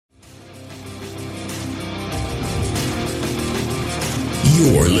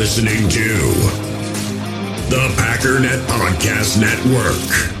You're listening to the Packernet Podcast Network.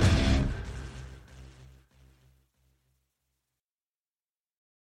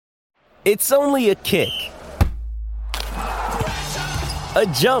 It's only a kick, a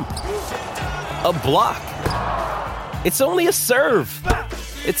jump, a block. It's only a serve.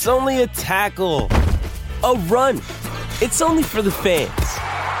 It's only a tackle, a run. It's only for the fans.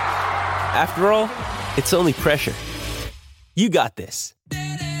 After all, it's only pressure. You got this.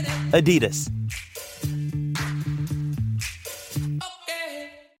 Adidas.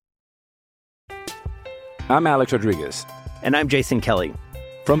 I'm Alex Rodriguez. And I'm Jason Kelly.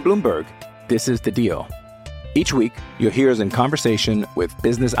 From Bloomberg, this is The Deal. Each week, you'll hear us in conversation with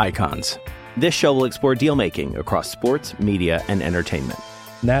business icons. This show will explore deal-making across sports, media, and entertainment.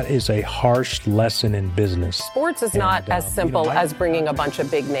 That is a harsh lesson in business. Sports is not as simple as bringing a bunch of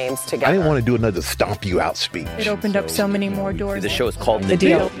big names together. I didn't want to do another stomp you out speech. It opened up so many more doors. The show is called The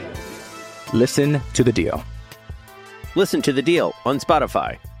Deal. Listen to The Deal. Listen to The Deal on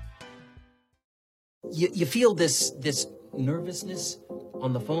Spotify. You feel this nervousness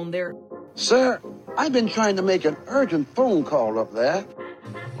on the phone there? Sir, I've been trying to make an urgent phone call up there.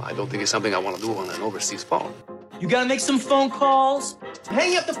 I don't think it's something I want to do on an overseas phone. You gotta make some phone calls.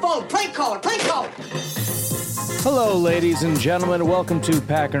 Hang up the phone. Prank caller. Hello, ladies and gentlemen. Welcome to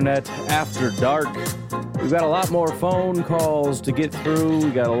Packernet After Dark. We've got a lot more phone calls to get through. We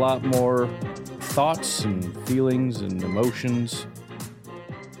got a lot more thoughts and feelings and emotions.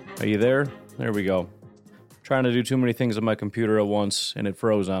 Are you there? There we go. Trying to do too many things on my computer at once, and it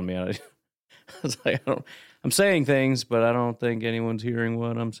froze on me. I was like, I'm saying things, but I don't think anyone's hearing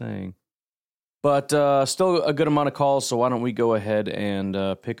what I'm saying. But still a good amount of calls, so why don't we go ahead and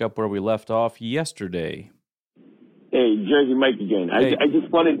pick up where we left off yesterday. Hey, Jersey Mike again. Hey. I just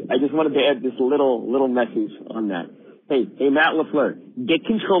wanted to add this little message on that. Hey, Matt LaFleur, get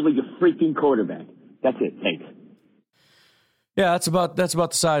control of your freaking quarterback. That's it. Thanks. Yeah, that's about the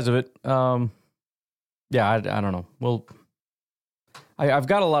size of it. Yeah, I don't know. Well, I've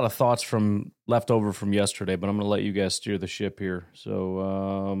got a lot of thoughts left over from yesterday, but I'm going to let you guys steer the ship here.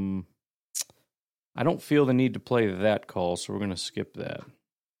 So I don't feel the need to play that call, so we're going to skip that.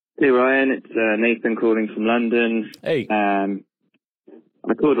 Hey, Ryan. It's Nathan calling from London. Hey. I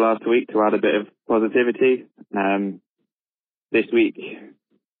called last week to add a bit of positivity. This week,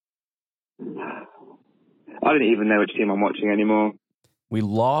 I don't even know which team I'm watching anymore. We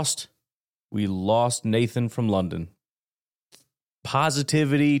lost Nathan from London.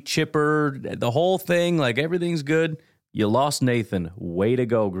 Positivity, chipper, the whole thing, like everything's good. You lost Nathan. Way to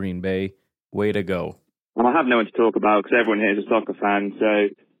go, Green Bay. Way to go. Well, I have no one to talk about because everyone here is a soccer fan, so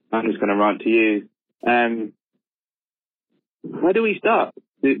I'm just going to rant to you. Where do we start?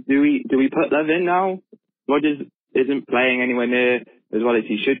 Do we put Lev in now? Rodgers isn't playing anywhere near as well as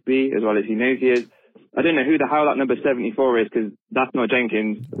he should be, as well as he knows he is. I don't know who the hell that number 74 is because that's not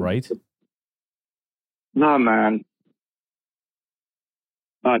Jenkins. Right. No, man.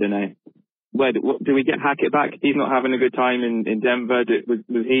 I don't know. Do we get Hackett back? He's not having a good time in Denver. Was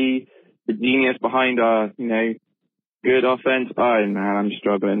he the genius behind our, good offense? Oh, man,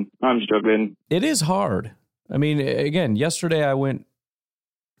 I'm struggling. It is hard. I mean, again, yesterday today,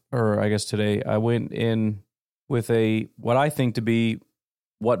 I went in with what I think to be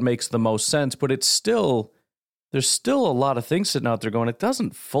what makes the most sense, but there's still a lot of things sitting out there going, it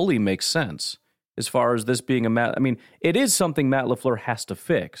doesn't fully make sense as far as this being it is something Matt LaFleur has to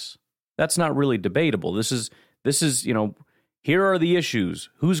fix. That's not really debatable. This is, here are the issues.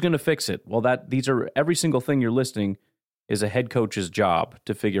 Who's going to fix it? Well, every single thing you're listing is a head coach's job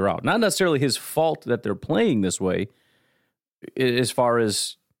to figure out. Not necessarily his fault that they're playing this way, as far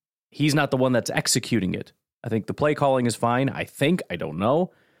as he's not the one that's executing it. I think the play calling is fine. I don't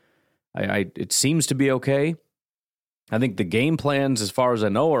know. It seems to be okay. I think the game plans, as far as I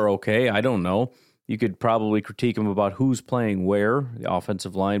know, are okay. I don't know. You could probably critique him about who's playing where, the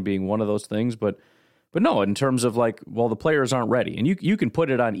offensive line being one of those things. But no, in terms of the players aren't ready. And you can put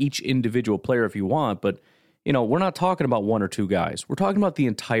it on each individual player if you want, but we're not talking about one or two guys. We're talking about the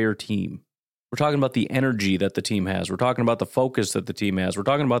entire team. We're talking about the energy that the team has. We're talking about the focus that the team has. We're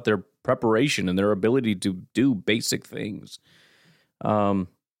talking about their preparation and their ability to do basic things.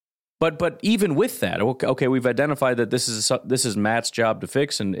 But even with that, okay, we've identified that this is Matt's job to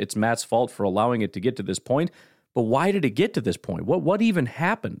fix, and it's Matt's fault for allowing it to get to this point. But why did it get to this point? What even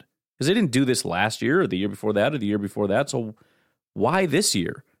happened? Because they didn't do this last year or the year before that or the year before that. So why this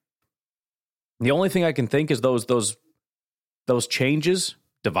year? The only thing I can think is those changes.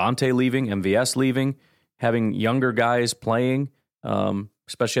 Devontae leaving, MVS leaving, having younger guys playing,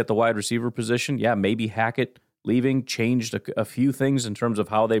 especially at the wide receiver position. Yeah, maybe Hackett leaving changed a few things in terms of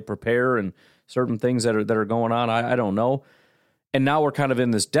how they prepare and certain things that are going on. I don't know. And now we're kind of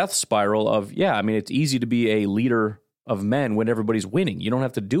in this death spiral of, it's easy to be a leader of men when everybody's winning. You don't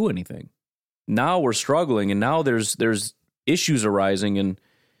have to do anything. Now we're struggling, and now there's issues arising, and,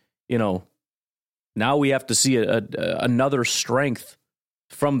 now we have to see another strength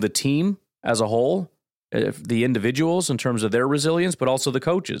from the team as a whole, the individuals in terms of their resilience, but also the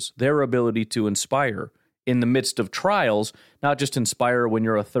coaches, their ability to inspire in the midst of trials, not just inspire when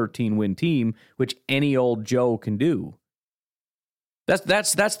you're a 13-win team, which any old Joe can do.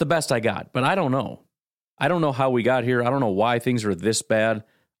 That's the best I got, but I don't know. I don't know how we got here. I don't know why things are this bad.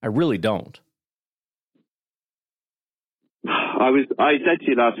 I really don't. I said to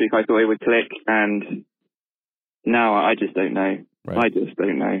you last week I thought it would click, and now I just don't know. Right. I just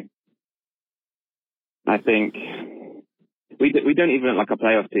don't know. I think we don't even look like a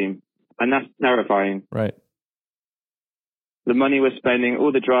playoff team, and that's terrifying. Right. The money we're spending,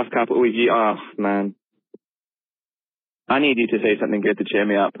 all the draft capital we've used. Oh, man. I need you to say something good to cheer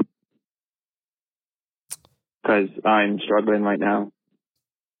me up, because I'm struggling right now.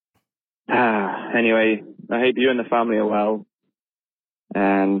 Anyway, I hope you and the family are well,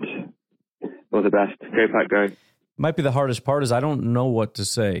 and all the best. Go Pack, go. Might be the hardest part is I don't know what to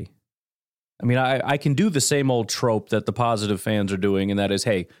say. I mean, I can do the same old trope that the positive fans are doing, and that is,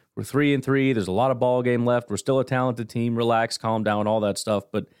 hey, we're 3-3. There's a lot of ball game left. We're still a talented team. Relax, calm down, all that stuff.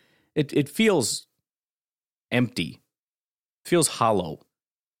 But it feels empty. It feels hollow.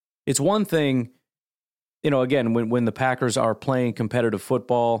 It's one thing, again, when the Packers are playing competitive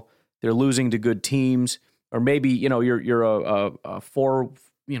football, they're losing to good teams, or maybe you're a 4.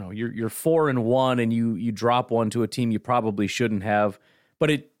 You're 4-1 and you drop one to a team you probably shouldn't have.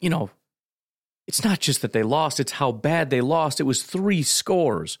 But it's not just that they lost, it's how bad they lost. It was 3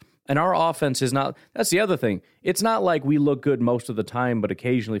 scores. And our offense is not, that's the other thing. It's not like we look good most of the time, but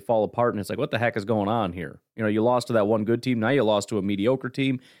occasionally fall apart. And it's like, what the heck is going on here? You lost to that one good team. Now you lost to a mediocre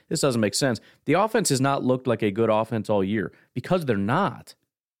team. This doesn't make sense. The offense has not looked like a good offense all year because they're not.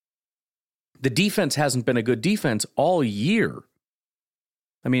 The defense hasn't been a good defense all year.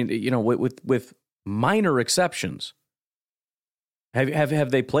 I mean, with minor exceptions. Have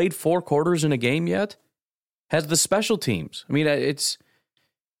they played 4 quarters in a game yet? Has the special teams? I mean, it's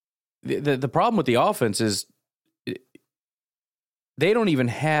the problem with the offense is they don't even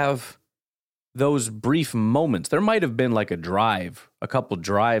have those brief moments. There might have been like a couple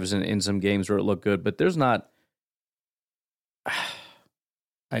drives in some games where it looked good, but there's not.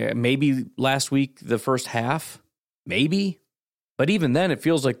 Maybe last week, the first half, maybe. But even then, it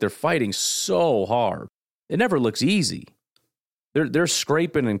feels like they're fighting so hard. It never looks easy. They're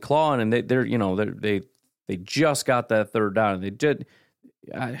scraping and clawing, and they just got that third down. They did.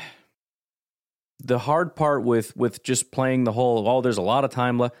 The hard part with just playing the whole, there's a lot of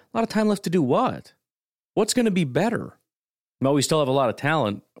time left. A lot of time left to do what? What's going to be better? Well, we still have a lot of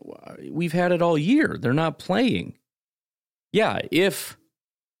talent. We've had it all year. They're not playing. Yeah,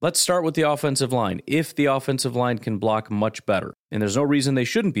 let's start with the offensive line. If the offensive line can block much better, and there's no reason they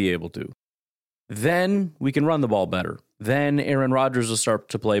shouldn't be able to, then we can run the ball better. Then Aaron Rodgers will start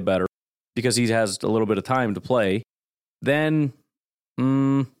to play better because he has a little bit of time to play. Then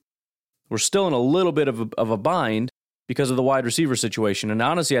we're still in a little bit of a bind because of the wide receiver situation. And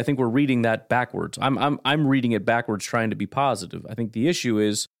honestly, I think we're reading that backwards. I'm reading it backwards, trying to be positive. I think the issue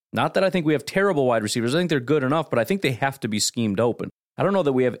is not that I think we have terrible wide receivers. I think they're good enough, but I think they have to be schemed open. I don't know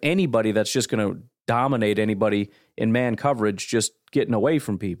that we have anybody that's just going to dominate anybody in man coverage, just getting away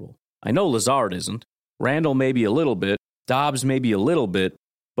from people. I know Lazard isn't. Randall maybe a little bit. Dobbs maybe a little bit.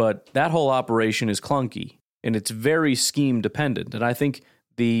 But that whole operation is clunky, and it's very scheme dependent. And I think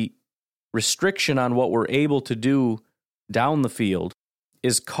the restriction on what we're able to do down the field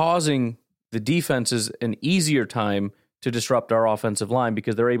is causing the defenses an easier time to disrupt our offensive line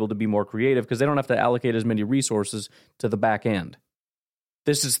because they're able to be more creative because they don't have to allocate as many resources to the back end.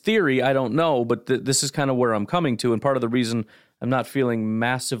 This is theory, I don't know, but this is kind of where I'm coming to, and part of the reason I'm not feeling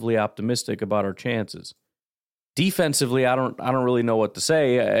massively optimistic about our chances. Defensively, I don't really know what to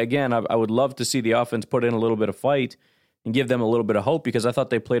say. Again, I would love to see the offense put in a little bit of fight and give them a little bit of hope because I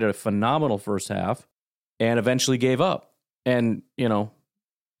thought they played a phenomenal first half and eventually gave up. And,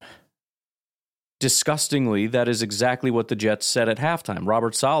 disgustingly, that is exactly what the Jets said at halftime.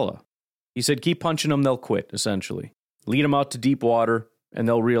 Robert Saleh, he said, keep punching them, they'll quit, essentially. Lead them out to deep water, and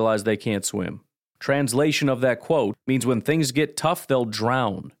they'll realize they can't swim. Translation of that quote means when things get tough, they'll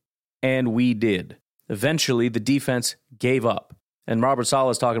drown. And we did. Eventually, the defense gave up. And Robert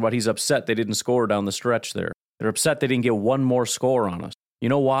Saleh is talking about he's upset they didn't score down the stretch there. They're upset they didn't get one more score on us. You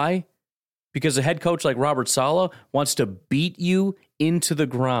know why? Because a head coach like Robert Saleh wants to beat you into the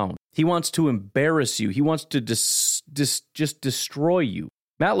ground. He wants to embarrass you. He wants to just destroy you.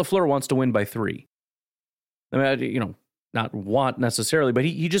 Matt LaFleur wants to win by 3. I mean, not want necessarily, but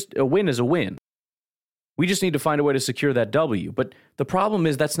he just, a win is a win. We just need to find a way to secure that W. But the problem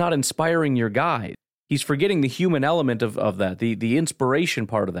is that's not inspiring your guy. He's forgetting the human element of that, the inspiration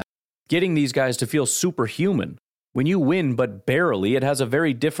part of that. Getting these guys to feel superhuman. When you win, but barely, it has a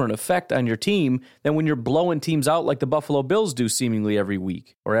very different effect on your team than when you're blowing teams out like the Buffalo Bills do seemingly every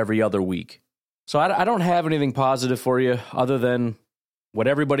week or every other week. So I don't have anything positive for you other than what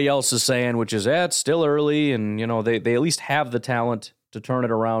everybody else is saying, which is, it's still early, and they at least have the talent to turn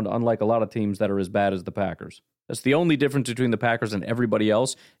it around, unlike a lot of teams that are as bad as the Packers. That's the only difference between the Packers and everybody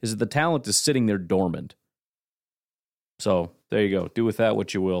else, is that the talent is sitting there dormant. So there you go. Do with that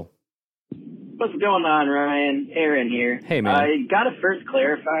what you will. What's going on, Ryan? Aaron here. Hey, man. I got to first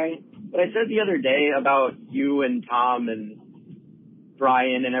clarify what I said the other day about you and Tom and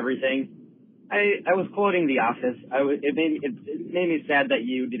Brian and everything. I was quoting The Office. It made me sad that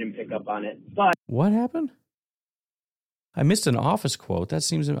you didn't pick up on it. But what happened? I missed an Office quote. That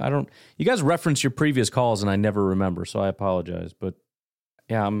seems, you guys reference your previous calls and I never remember, so I apologize. But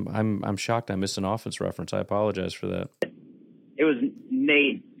yeah, I'm shocked I missed an Office reference. I apologize for that. It was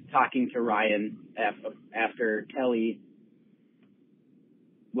Nate talking to Ryan after Kelly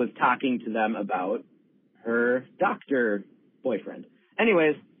was talking to them about her doctor boyfriend.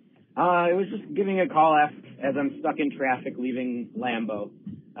 Anyways, I was just giving a call as I'm stuck in traffic leaving Lambeau.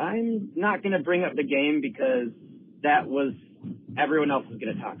 I'm not going to bring up the game because everyone else is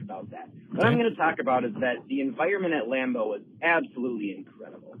going to talk about that. What I'm going to talk about is that the environment at Lambeau was absolutely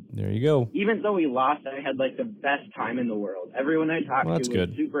incredible. There you go. Even though we lost, I had the best time in the world. Everyone I talked to was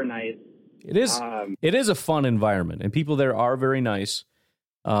good. Super nice. It is a fun environment, and people there are very nice.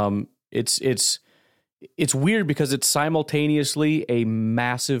 It's weird because it's simultaneously a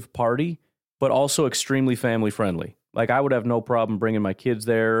massive party, but also extremely family friendly. I would have no problem bringing my kids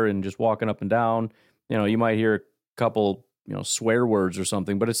there and just walking up and down. You might hear a couple, swear words or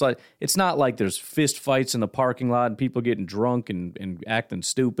something, but it's not like there's fist fights in the parking lot and people getting drunk and acting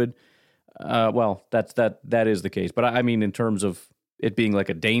stupid. Well, that is the case, but I mean, in terms of it being a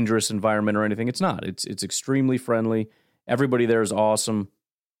dangerous environment or anything, it's not. It's extremely friendly. Everybody there is awesome.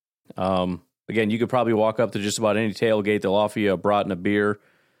 Again, you could probably walk up to just about any tailgate. They'll offer you a brat and a beer.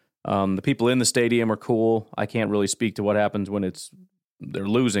 The people in the stadium are cool. I can't really speak to what happens when they're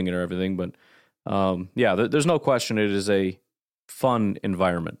losing it or everything, but yeah, there's no question it is a fun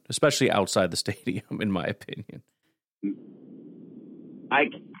environment, especially outside the stadium, in my opinion. I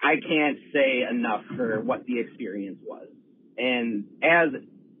can't say enough for what the experience was. And as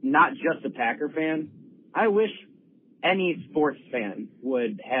not just a Packer fan, I wish any sports fan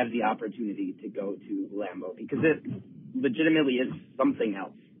would have the opportunity to go to Lambeau because it legitimately is something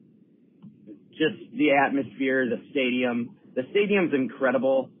else. Just the atmosphere, the stadium. The stadium's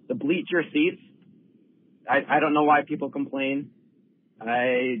incredible. The bleacher seats, I don't know why people complain.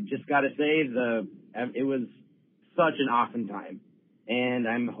 I just got to say it was such an awesome time, and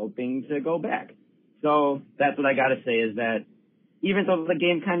I'm hoping to go back. So that's what I got to say is that even though the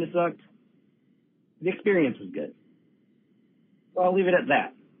game kind of sucked, the experience was good. So I'll leave it at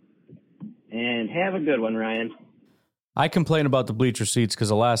that. And have a good one, Ryan. I complain about the bleacher seats because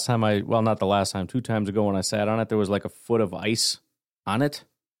the last time not the last time, 2 times ago when I sat on it, there was a foot of ice on it.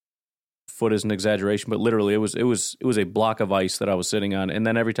 Foot is an exaggeration, but literally it was a block of ice that I was sitting on. And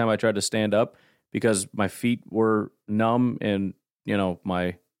then every time I tried to stand up because my feet were numb and,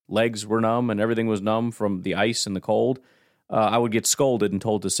 my legs were numb and everything was numb from the ice and the cold, I would get scolded and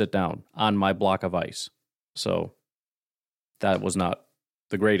told to sit down on my block of ice. So that was not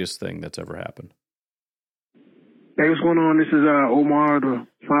the greatest thing that's ever happened. Hey, what's going on? This is Omar, the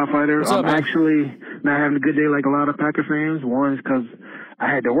firefighter. What's up, man? Actually not having a good day like a lot of Packer fans. One is because I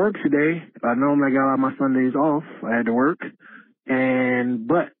had to work today. I normally got a lot of my Sundays off. I had to work.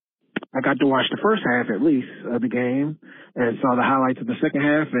 But I got to watch the first half at least of the game and saw the highlights of the second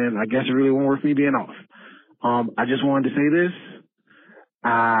half, and I guess it really wasn't worth me being off. I just wanted to say this.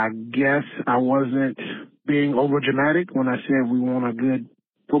 I guess I wasn't being over dramatic when I said we want a good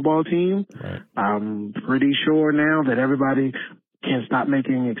football team. Right. I'm pretty sure now that everybody can stop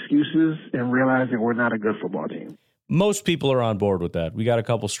making excuses and realize that we're not a good football team. Most people are on board with that. We got a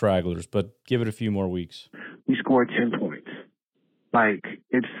couple stragglers, but give it a few more weeks. We scored 10 points.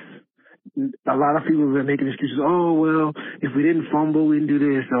 It's a lot of people have been making excuses. Oh, well, if we didn't fumble, we didn't do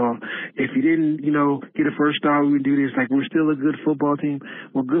this. Or if you didn't, get a first star, we would do this. We're still a good football team.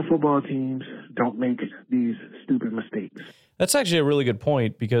 Well, good football teams don't make these stupid mistakes. That's actually a really good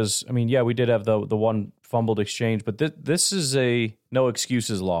point because, I mean, yeah, we did have the one fumbled exchange, but this is a no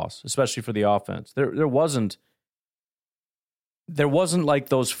excuses loss, especially for the offense. There wasn't like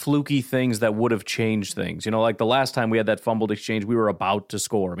those fluky things that would have changed things. You know, like the last time we had that fumbled exchange, we were about to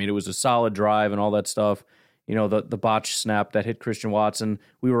score. I mean, it was a solid drive and all that stuff. You know, the botch snap that hit Christian Watson,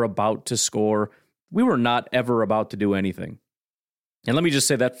 we were about to score. We were not ever about to do anything. And let me just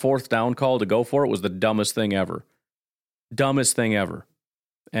say that fourth down call to go for it was the dumbest thing ever. Dumbest thing ever.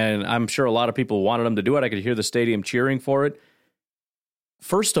 And I'm sure a lot of people wanted him to do it. I could hear the stadium cheering for it.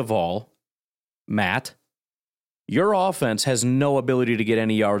 First of all, Matt, your offense has no ability to get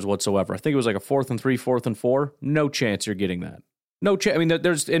any yards whatsoever. I think it was like a 4th and 3, 4th and 4. No chance you're getting that. No chance. I mean,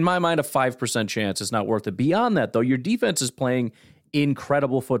 there's, in my mind, a 5% chance it's not worth it. Beyond that, though, your defense is playing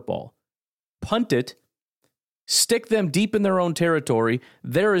incredible football. Punt it. Stick them deep in their own territory.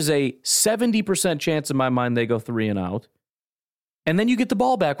 There is a 70% chance in my mind they go 3 and out. And then you get the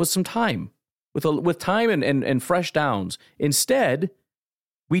ball back with some time, with time and fresh downs. Instead,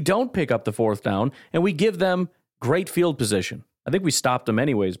 we don't pick up the 4th down, and we give them great field position. I think we stopped them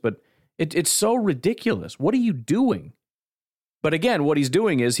anyways, but it's so ridiculous. What are you doing? But again, what he's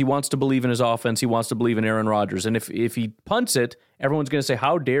doing is he wants to believe in his offense. He wants to believe in Aaron Rodgers. And if he punts it, everyone's going to say,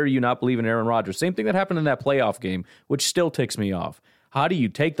 how dare you not believe in Aaron Rodgers? Same thing that happened in that playoff game, which still ticks me off. How do you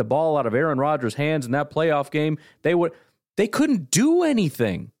take the ball out of Aaron Rodgers' hands in that playoff game? They couldn't do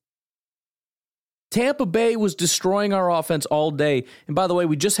anything. Tampa Bay was destroying our offense all day. And by the way,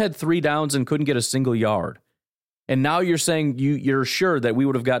 we just had 3 downs and couldn't get a single yard. And now you're saying you're sure that we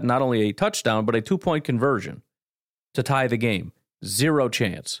would have gotten not only a touchdown, but a 2-point conversion to tie the game. 0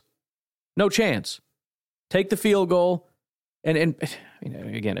 chance. No chance. Take the field goal. And I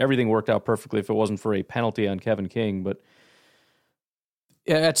mean, again, everything worked out perfectly if it wasn't for a penalty on Kevin King. But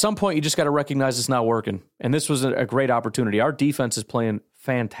at some point, you just got to recognize it's not working. And this was a great opportunity. Our defense is playing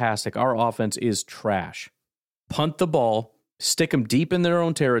fantastic. Our offense is trash. Punt the ball, stick them deep in their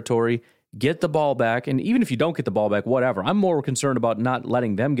own territory, get the ball back. And even if you don't get the ball back, whatever. I'm more concerned about not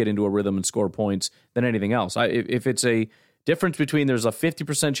letting them get into a rhythm and score points than anything else. If it's a difference between there's a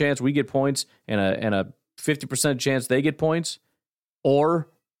 50% chance we get points and a 50% chance they get points, or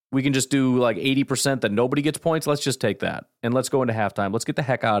we can just do like 80% that nobody gets points, let's just take that. And let's go into halftime. Let's get the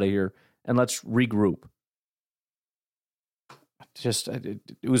heck out of here and let's regroup.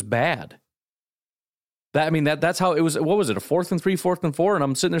 It was bad. That's how it was. What was it? A 4th and 3, 4th and 4? And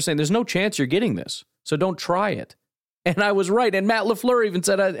I'm sitting there saying, there's no chance you're getting this. So don't try it. And I was right. And Matt LaFleur even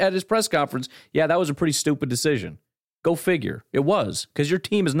said at his press conference, yeah, that was a pretty stupid decision. Go figure. It was, because your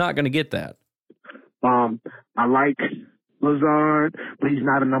team is not going to get that. I like Lazard, but he's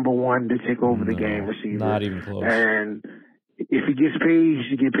not a number 1 to take over the game receiver. Not even close. And if he gets paid, he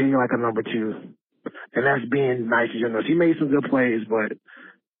should get paid like a number 2. And that's being nice to him. He made some good plays, but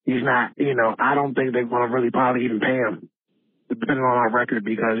he's not, I don't think they're going to really probably even pay him, depending on our record,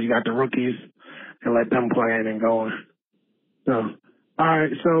 because you got the rookies and let them play in and go. So, all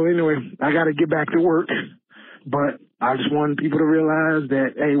right. So anyway, I got to get back to work, but I just want people to realize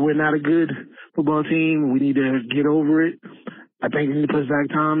that, hey, we're not a good football team. We need to get over it. I think we need to put Zach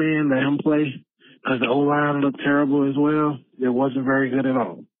Tom in, let him play, because the O-line looked terrible as well. It wasn't very good at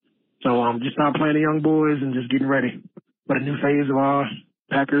all. So just start playing the young boys and just getting ready for the new phase of our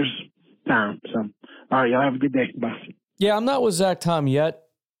Packers time. So, all right, y'all have a good day. Bye. Yeah, I'm not with Zach Tom yet,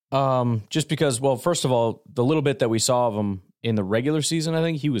 just because, well, first of all, the little bit that we saw of him in the regular season, I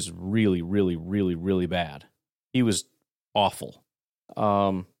think he was really, really, really, really bad. He was awful.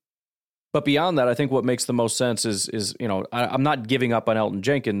 But beyond that, I think what makes the most sense is I'm not giving up on Elgton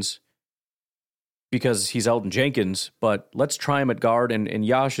Jenkins because he's Elgton Jenkins, but let's try him at guard, and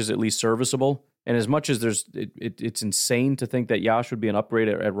Yash is at least serviceable. And as much as it's insane to think that Yash would be an upgrade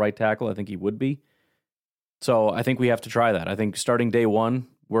at right tackle, I think he would be. So I think we have to try that. I think starting day one,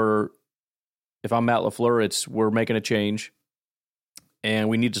 if I'm Matt LaFleur, we're making a change, and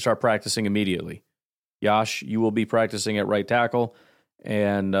we need to start practicing immediately. Yash, you will be practicing at right tackle,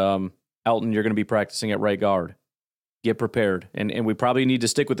 and Elgton, you're going to be practicing at right guard. Get prepared. And we probably need to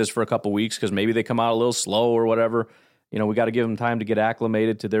stick with this for a couple weeks because maybe they come out a little slow or whatever. We got to give them time to get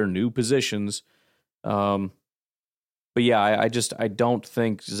acclimated to their new positions. But yeah, I don't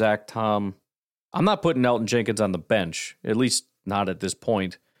think Zach Tom, I'm not putting Elgton Jenkins on the bench, at least not at this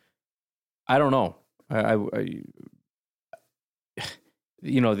point. I don't know.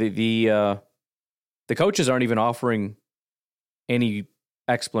 The coaches aren't even offering any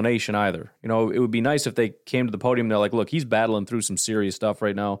explanation either. It would be nice if they came to the podium and they're like, look, he's battling through some serious stuff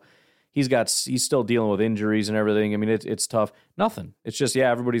right now. He's still dealing with injuries and everything. I mean, it's tough. Nothing. It's just, yeah,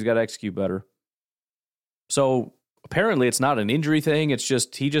 everybody's got to execute better. So apparently it's not an injury thing. It's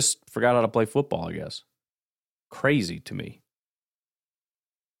just he just forgot how to play football, I guess. Crazy to me.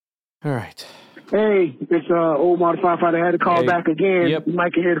 All right. Hey, it's Omar the Firefighter. I had to call back again. Yep. You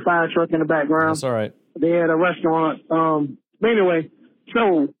might can hear the fire truck in the background. That's all right. They had a restaurant. But anyway,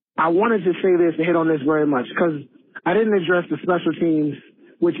 so I wanted to say this and hit on this very much because I didn't address the special teams,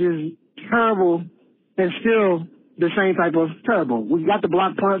 which is terrible and still the same type of terrible. We got the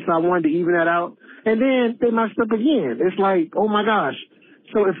block punt, so I wanted to even that out. And then they messed up again. It's like, oh my gosh.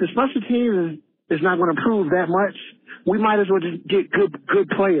 So if the special teams is not going to improve that much, we might as well just get good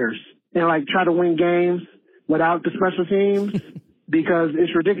players and like try to win games without the special teams because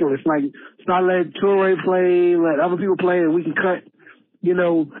it's ridiculous. Like, start let Toure play, let other people play, and we can cut,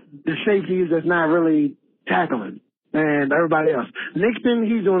 the safeties that's not really tackling and everybody else. Nixon,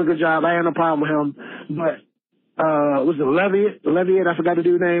 he's doing a good job. I have no problem with him. But was it Levitt? I forgot the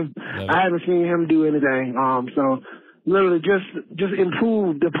dude's name. I haven't seen him do anything. So literally just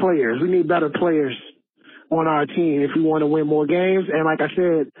improve the players. We need better players on our team if we want to win more games. And like I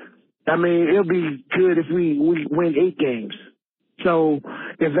said, I mean, it'll be good if we win 8 games. So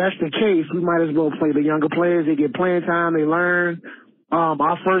if that's the case, we might as well play the younger players. They get playing time. They learn.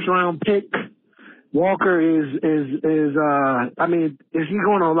 Our first round pick, Walker is he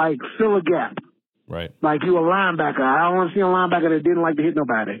going to like fill a gap? Right. Like you a linebacker. I don't want to see a linebacker that didn't like to hit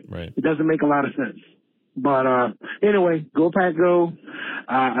nobody. Right. It doesn't make a lot of sense. But anyway, go Pack go.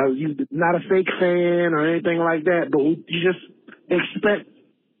 You're not a fake fan or anything like that, but you just expect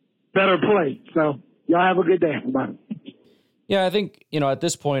better play. So y'all have a good day. Bye. Yeah, I think, at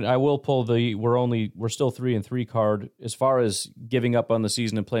this point I will pull we're still 3-3 card as far as giving up on the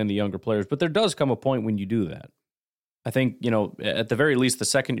season and playing the younger players. But there does come a point when you do that. I think, at the very least, the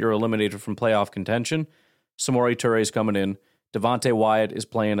second you're eliminated from playoff contention, Samori Toure is coming in. Devontae Wyatt is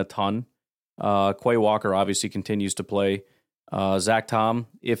playing a ton. Quay Walker obviously continues to play. Zach Tom,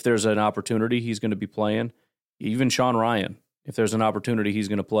 if there's an opportunity, he's going to be playing. Even Sean Ryan, if there's an opportunity, he's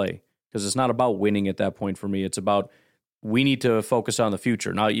going to play. Because it's not about winning at that point for me. It's about we need to focus on the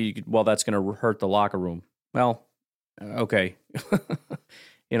future. Now, that's going to hurt the locker room. Well, okay.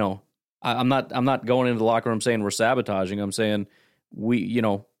 I'm not going into the locker room saying we're sabotaging. I'm saying we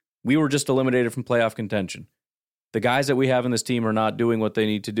were just eliminated from playoff contention. The guys that we have in this team are not doing what they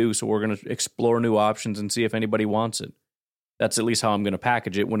need to do, so we're going to explore new options and see if anybody wants it. That's at least how I'm going to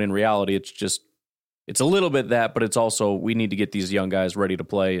package it, when in reality it's a little bit that, but it's also we need to get these young guys ready to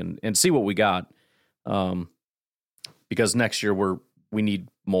play and see what we got. Because next year we need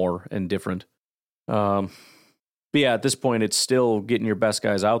more and different. But yeah, at this point it's still getting your best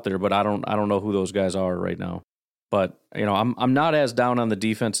guys out there, but I don't know who those guys are right now. But I'm not as down on the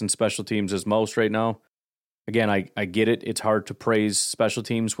defense and special teams as most right now. Again, I get it. It's hard to praise special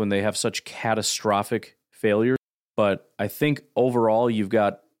teams when they have such catastrophic failures, but I think overall you've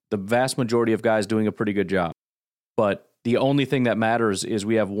got the vast majority of guys doing a pretty good job. But the only thing that matters is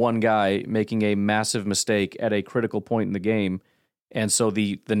we have one guy making a massive mistake at a critical point in the game. And so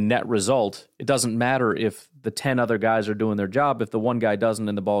the net result, it doesn't matter if the 10 other guys are doing their job, if the one guy doesn't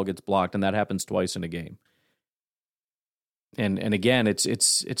and the ball gets blocked, and that happens twice in a game. And again, it's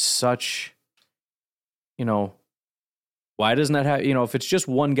such, why doesn't that happen? If it's just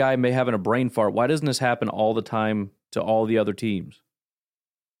one guy may having a brain fart, why doesn't this happen all the time to all the other teams?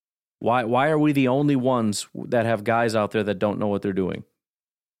 Why are we the only ones that have guys out there that don't know what they're doing?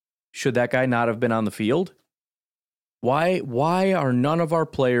 Should that guy not have been on the field? Why are none of our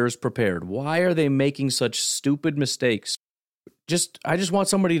players prepared? Why are they making such stupid mistakes? I just want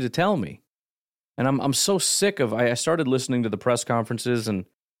somebody to tell me. And I'm so sick of, I started listening to the press conferences and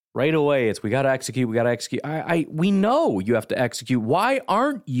right away it's we got to execute. We know you have to execute. Why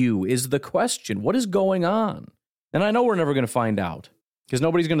aren't you is the question. What is going on? And I know we're never going to find out because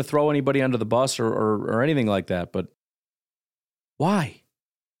nobody's going to throw anybody under the bus or anything like that. But why?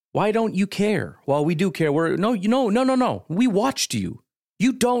 Why don't you care? Well, we do care. No. We watched you.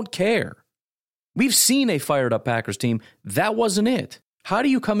 You don't care. We've seen a fired up Packers team. That wasn't it. How do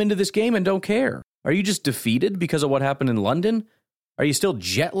you come into this game and don't care? Are you just defeated because of what happened in London? Are you still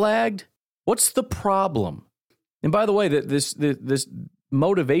jet lagged? What's the problem? And by the way, this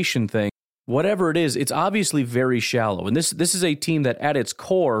motivation thing, whatever it is, it's obviously very shallow. And this is a team that at its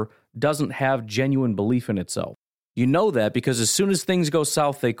core doesn't have genuine belief in itself. You know that because as soon as things go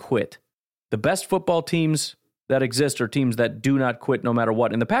south, they quit. The best football teams that exist are teams that do not quit no matter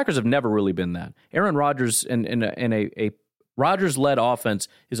what. And the Packers have never really been that. Aaron Rodgers in a Rodgers-led offense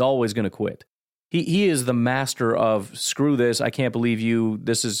is always going to quit. He is the master of screw this, I can't believe you,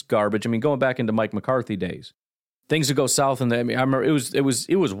 this is garbage. I mean, going back into Mike McCarthy days, things would go south, and I remember it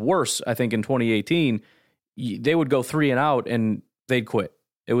was worse. I think in 2018, they would go 3 and out and they'd quit.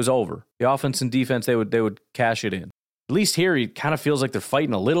 It was over. The offense and defense, they would cash it in. At least here, it kind of feels like they're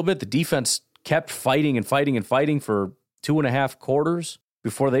fighting a little bit. The defense kept fighting and fighting and fighting for 2.5 quarters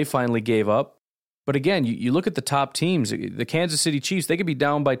before they finally gave up. But again, you look at the top teams, the Kansas City Chiefs, they could be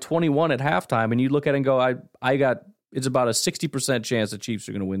down by 21 at halftime, and you look at it and go, it's about a 60% chance the Chiefs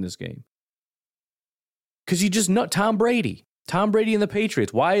are going to win this game. Because you just know Tom Brady and the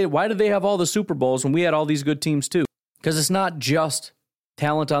Patriots. Why did they have all the Super Bowls when we had all these good teams too? Because it's not just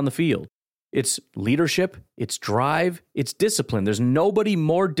talent on the field. It's leadership, it's drive, it's discipline. There's nobody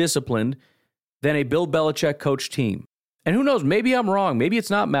more disciplined than a Bill Belichick coach team. And who knows, maybe I'm wrong. Maybe it's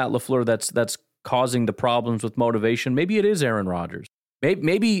not Matt LaFleur that's causing the problems with motivation. Maybe it is Aaron Rodgers.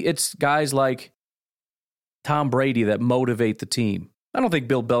 Maybe it's guys like Tom Brady that motivate the team. I don't think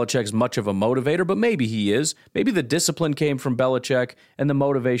Bill Belichick's much of a motivator, but maybe he is. Maybe the discipline came from Belichick and the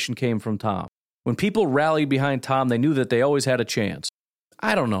motivation came from Tom. When people rallied behind Tom, they knew that they always had a chance.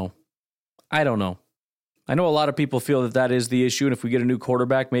 I don't know. I know a lot of people feel that is the issue, and if we get a new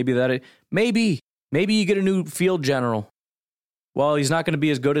quarterback, maybe you get a new field general. Well, he's not going to be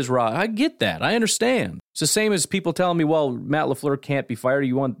as good as Rod. I get that. I understand. It's the same as people telling me, well, Matt LaFleur can't be fired.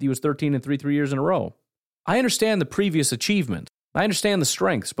 He was 13-3 3 years in a row. I understand the previous achievement. I understand the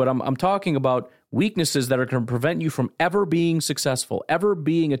strengths, but I'm talking about weaknesses that are going to prevent you from ever being successful, ever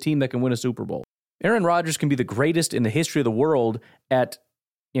being a team that can win a Super Bowl. Aaron Rodgers can be the greatest in the history of the world at,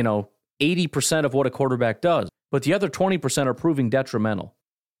 80% of what a quarterback does, but the other 20% are proving detrimental.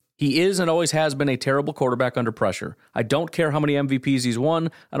 He is and always has been a terrible quarterback under pressure. I don't care how many MVPs he's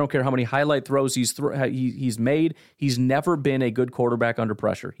won. I don't care how many highlight throws he's made. He's never been a good quarterback under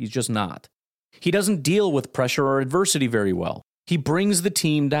pressure. He's just not. He doesn't deal with pressure or adversity very well. He brings the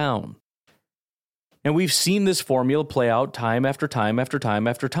team down. And we've seen this formula play out time after time after time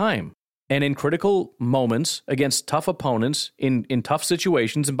after time. And in critical moments against tough opponents, in tough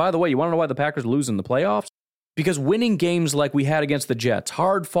situations, and by the way, you want to know why the Packers lose in the playoffs? Because winning games like we had against the Jets,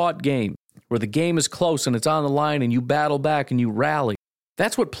 hard-fought game, where the game is close and it's on the line and you battle back and you rally,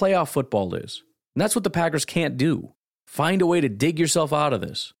 that's what playoff football is. And that's what the Packers can't do. Find a way to dig yourself out of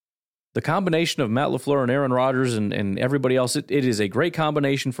this. The combination of Matt LaFleur and Aaron Rodgers and everybody else, it is a great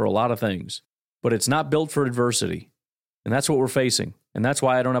combination for a lot of things. But it's not built for adversity. And that's what we're facing. And that's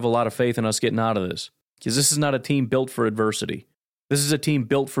why I don't have a lot of faith in us getting out of this. Because this is not a team built for adversity. This is a team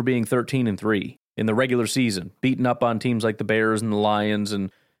built for being 13-3 in the regular season, beating up on teams like the Bears and the Lions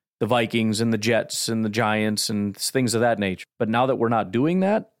and the Vikings and the Jets and the Giants and things of that nature. But now that we're not doing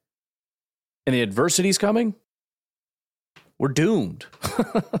that and the adversity's coming, we're doomed.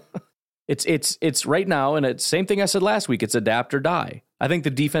 It's right now, and it's same thing I said last week. It's adapt or die. I think the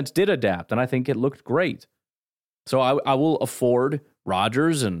defense did adapt, and I think it looked great. So I will afford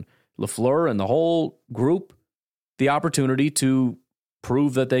Rodgers and LaFleur and the whole group the opportunity to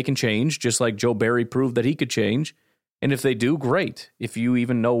prove that they can change, just like Joe Barry proved that he could change. And if they do, great. If you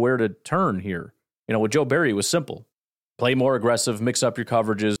even know where to turn here. With Joe Barry, it was simple. Play more aggressive, mix up your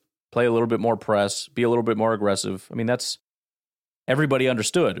coverages, play a little bit more press, be a little bit more aggressive. I mean, that's everybody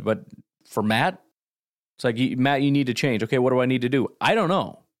understood. But for Matt, it's like, Matt, you need to change. Okay, what do I need to do? I don't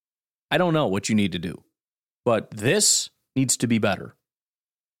know. I don't know what you need to do. But this needs to be better.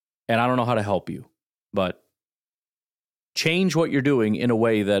 And I don't know how to help you. But change what you're doing in a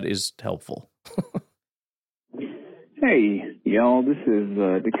way that is helpful. Hey, y'all, this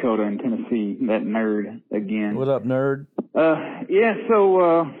is Dakota in Tennessee, that nerd again. What up, nerd?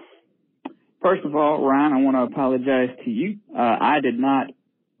 So first of all, Ryan, I want to apologize to you. I did not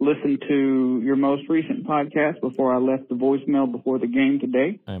listen to your most recent podcast before I left the voicemail before the game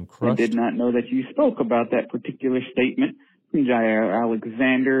today. I am crushed. I did not know that you spoke about that particular statement from Jair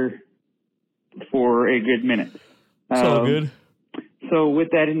Alexander for a good minute. So good. So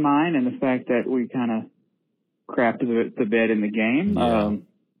with that in mind and the fact that we kind of crapped the bed in the game,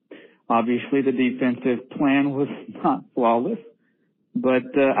 obviously the defensive plan was not flawless. But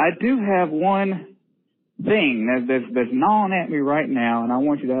I do have one thing that's gnawing at me right now, and I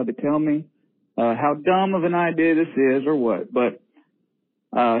want you to either tell me how dumb of an idea this is or what. But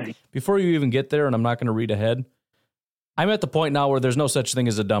before you even get there, and I'm not going to read ahead, I'm at the point now where there's no such thing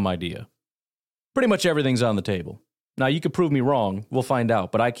as a dumb idea. Pretty much everything's on the table. Now, you could prove me wrong. We'll find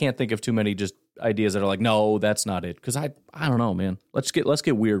out. But I can't think of too many just ideas that are like, no, that's not it. Because I don't know, man. Let's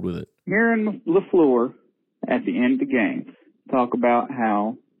get weird with it. Hearing LaFleur at the end of the game talk about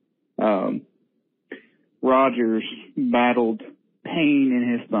how Rodgers battled pain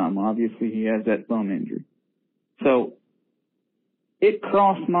in his thumb. Obviously, he has that thumb injury. So it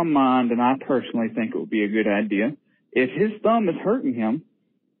crossed my mind, and I personally think it would be a good idea. If his thumb is hurting him,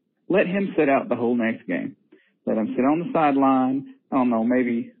 let him sit out the whole next game. let him sit on the sideline. I don't know,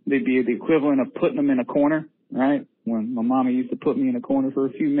 maybe they'd be the equivalent of putting him in a corner, right? When my mama used to put me in a corner for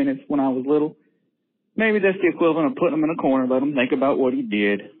a few minutes when I was little. Maybe that's the equivalent of putting him in a corner, let him think about what he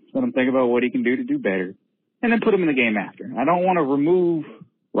did, let him think about what he can do to do better, and then put him in the game after. I don't want to remove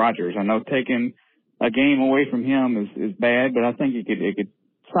Rodgers. I know taking a game away from him is bad, but I think it could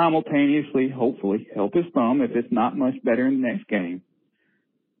simultaneously, hopefully, help his thumb if it's not much better in the next game.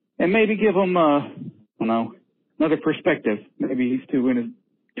 And maybe give him, another perspective. Maybe he's too in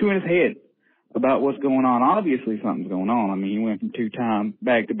his head about what's going on. Obviously something's going on. I mean, he went from 2-time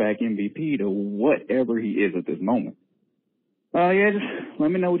back-to-back MVP to whatever he is at this moment. Just let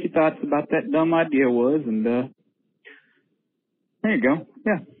me know what your thoughts about that dumb idea was, and there you go.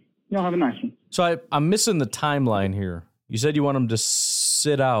 Yeah, y'all have a nice one. So I'm missing the timeline here. You said you want him to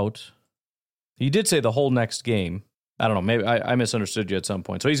sit out. You did say the whole next game. I don't know. Maybe I misunderstood you at some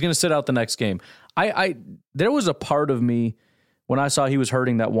point. So he's going to sit out the next game. There was a part of me when I saw he was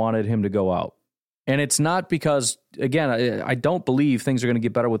hurting that wanted him to go out. And it's not because, again, I don't believe things are going to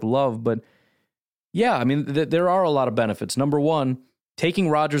get better with Love, but yeah, I mean, there are a lot of benefits. Number one, taking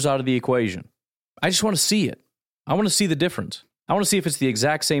Rodgers out of the equation. I just want to see it. I want to see the difference. I want to see if it's the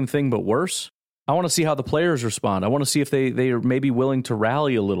exact same thing but worse. I want to see how the players respond. I want to see if they are maybe willing to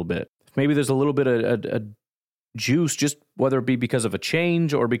rally a little bit. Maybe there's a little bit of juice, just whether it be because of a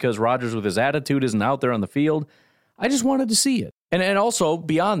change or because Rodgers with his attitude isn't out there on the field. I just wanted to see it. And also,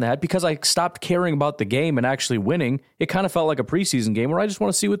 beyond that, because I stopped caring about the game and actually winning, it kind of felt like a preseason game where I just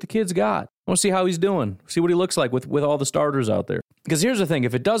want to see what the kid's got. I want to see how he's doing, see what he looks like with all the starters out there. Because here's the thing,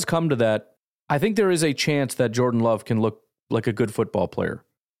 if it does come to that, I think there is a chance that Jordan Love can look like a good football player.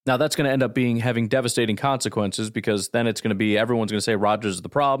 Now, that's going to end up having devastating consequences because then it's going to be, everyone's going to say Rodgers is the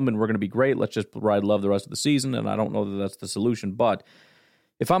problem and we're going to be great. Let's just ride Love the rest of the season. And I don't know that that's the solution. But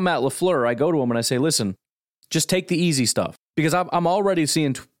if I'm Matt LaFleur, I go to him and I say, listen, just take the easy stuff. Because I'm already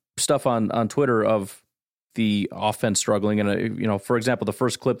seeing stuff on Twitter of the offense struggling. And, for example, the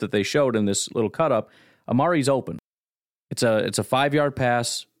first clip that they showed in this little cut-up, Amari's open. It's a 5-yard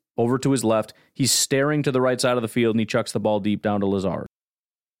pass over to his left. He's staring to the right side of the field, and he chucks the ball deep down to Lazard.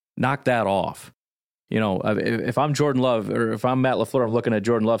 Knock that off. If I'm Jordan Love, or if I'm Matt LaFleur, I'm looking at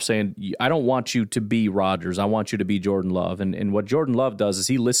Jordan Love saying, I don't want you to be Rodgers. I want you to be Jordan Love. And what Jordan Love does is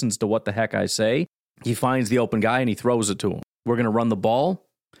he listens to what the heck I say. He finds the open guy and he throws it to him. We're going to run the ball.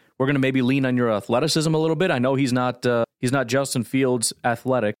 We're going to maybe lean on your athleticism a little bit. I know he's not Justin Fields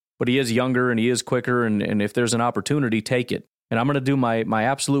athletic, but he is younger and he is quicker. And if there's an opportunity, take it. And I'm going to do my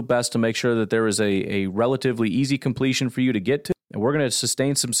absolute best to make sure that there is a relatively easy completion for you to get to. And we're going to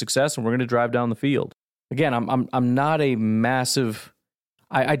sustain some success and we're going to drive down the field. Again, I'm not a massive.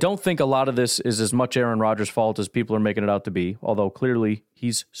 I don't think a lot of this is as much Aaron Rodgers' fault as people are making it out to be, although clearly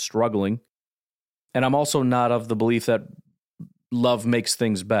he's struggling. And I'm also not of the belief that Love makes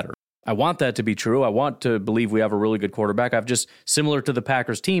things better. I want that to be true. I want to believe we have a really good quarterback. I've just, similar to the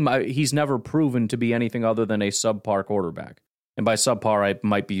Packers team, he's never proven to be anything other than a subpar quarterback. And by subpar, I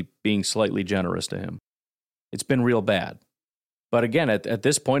might be being slightly generous to him. It's been real bad. But again, at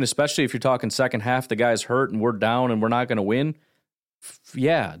this point, especially if you're talking second half, the guy's hurt and we're down and we're not going to win,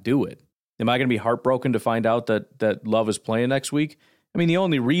 yeah, do it. Am I going to be heartbroken to find out that Love is playing next week? I mean, the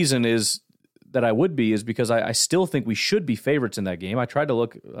only reason is that I would be is because I still think we should be favorites in that game. I tried to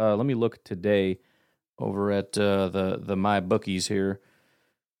look. Let me look today over at the My Bookies here,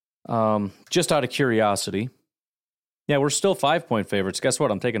 just out of curiosity. Yeah, we're still 5-point favorites. Guess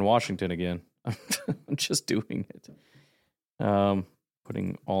what? I'm taking Washington again. I'm just doing it.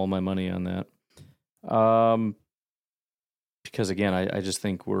 Putting all my money on that. Because again, I just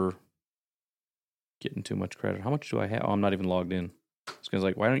think we're getting too much credit. How much do I have? Oh, I'm not even logged in. It's going to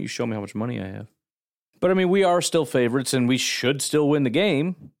like, why don't you show me how much money I have? But I mean, we are still favorites and we should still win the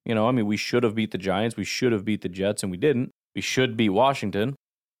game. We should have beat the Giants. We should have beat the Jets and we didn't. We should beat Washington.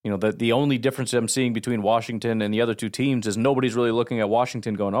 The only difference I'm seeing between Washington and the other two teams is nobody's really looking at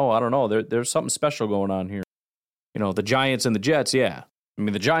Washington going, oh, I don't know. There's something special going on here. The Giants and the Jets, yeah. I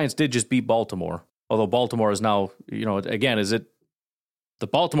mean, the Giants did just beat Baltimore. Although Baltimore is now, again, the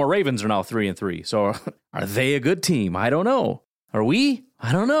Baltimore Ravens are now 3-3. So are they a good team? I don't know. Are we?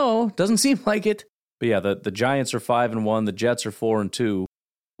 I don't know. Doesn't seem like it. But yeah, the Giants are 5-1. The Jets are 4-2.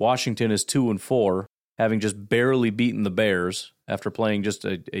 Washington is 2-4, having just barely beaten the Bears after playing just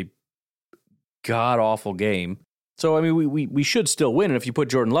a god-awful game. So, I mean, we should still win. And if you put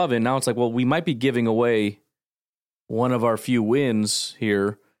Jordan Love in, now it's like, well, we might be giving away one of our few wins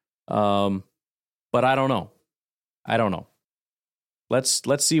here. But I don't know.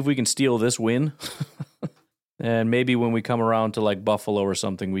 Let's see if we can steal this win. And maybe when we come around to like Buffalo or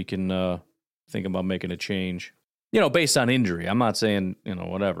something, we can thinking about making a change. Based on injury. I'm not saying,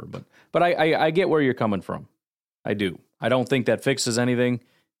 whatever, but I get where you're coming from. I do. I don't think that fixes anything,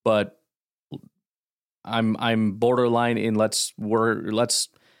 but I'm borderline in let's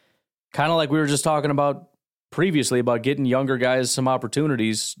kind of like we were just talking about previously about getting younger guys some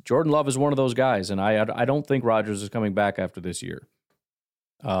opportunities. Jordan Love is one of those guys, and I don't think Rodgers is coming back after this year.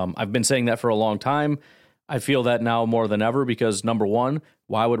 I've been saying that for a long time. I feel that now more than ever because, number one,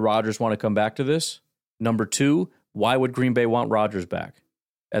 why would Rodgers want to come back to this? Number two, why would Green Bay want Rodgers back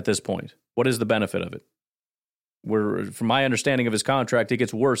at this point? What is the benefit of it? From my understanding of his contract, it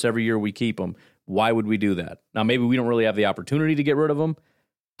gets worse every year we keep him. Why would we do that? Now, maybe we don't really have the opportunity to get rid of him.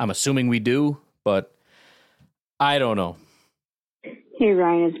 I'm assuming we do, but I don't know. Hey,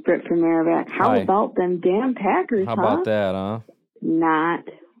 Ryan, it's Britt from Merrimack. How about them damn Packers, How about that, huh? Not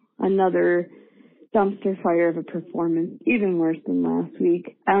another dumpster fire of a performance, even worse than last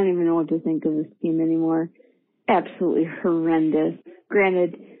week. I don't even know what to think of this team anymore. Absolutely horrendous.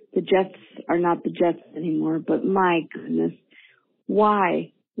 Granted, the Jets are not the Jets anymore, but my goodness,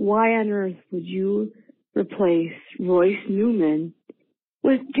 why? Why on earth would you replace Royce Newman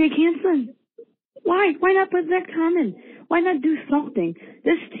with Jake Hansen? Why? Why not put Zach Thomas? Why not do something?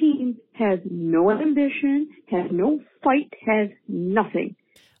 This team has no ambition, has no fight, has nothing.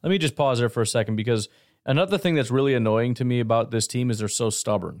 Let me just pause there for a second because another thing that's really annoying to me about this team is they're so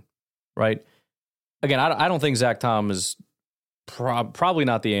stubborn, right? Again, I don't think Zach Tom is probably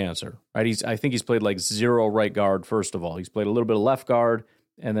not the answer, right? I think he's played like 0 right guard, first of all. He's played a little bit of left guard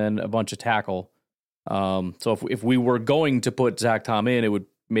and then a bunch of tackle. So if we were going to put Zach Tom in, it would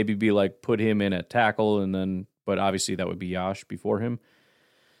maybe be like put him in at tackle and then, but obviously that would be Yash before him.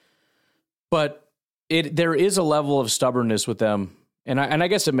 But there is a level of stubbornness with them. And I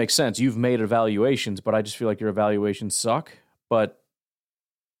guess it makes sense. You've made evaluations, but I just feel like your evaluations suck. But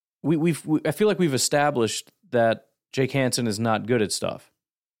I feel like we've established that Jake Hansen is not good at stuff.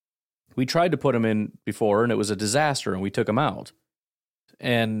 We tried to put him in before, and it was a disaster, and we took him out.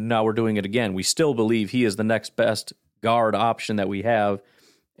 And now we're doing it again. We still believe he is the next best guard option that we have,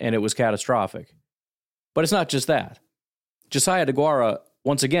 and it was catastrophic. But it's not just that. Josiah DeGuara,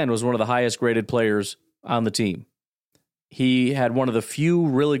 once again, was one of the highest graded players on the team. He had one of the few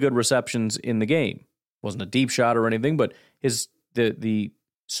really good receptions in the game. Wasn't a deep shot or anything, but the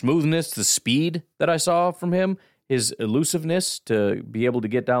smoothness, the speed that I saw from him, his elusiveness to be able to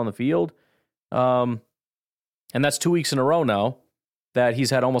get down the field. And that's 2 weeks in a row now that he's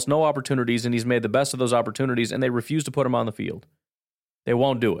had almost no opportunities, and he's made the best of those opportunities, and they refuse to put him on the field. They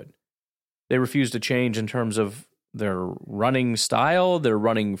won't do it. They refuse to change in terms of their running style, their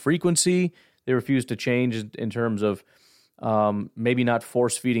running frequency. They refuse to change in terms of maybe not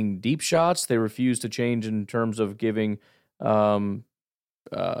force-feeding deep shots. They refuse to change in terms of giving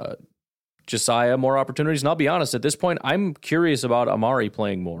Josiah more opportunities. And I'll be honest, at this point, I'm curious about Amari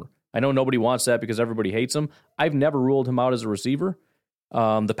playing more. I know nobody wants that because everybody hates him. I've never ruled him out as a receiver.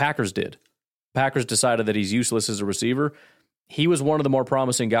 The Packers did. Packers decided that he's useless as a receiver. He was one of the more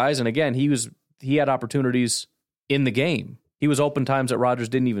promising guys, and again, he had opportunities in the game. He was open times that Rodgers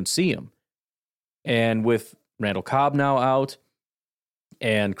didn't even see him. And with Randall Cobb now out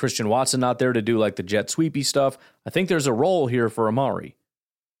and Christian Watson not there to do like the jet sweepy stuff, I think there's a role here for Amari.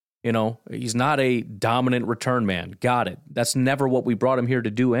 You know, he's not a dominant return man. Got it. That's never what we brought him here to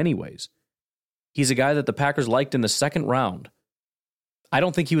do anyways. He's a guy that the Packers liked in the second round. I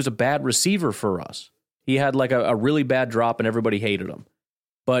don't think he was a bad receiver for us. He had like a really bad drop and everybody hated him.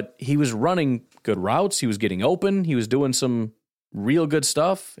 But he was running good routes. He was getting open. He was doing some real good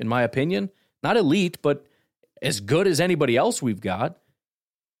stuff, in my opinion. Not elite, but as good as anybody else we've got.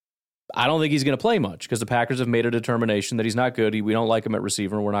 I don't think he's going to play much because the Packers have made a determination that he's not good. We don't like him at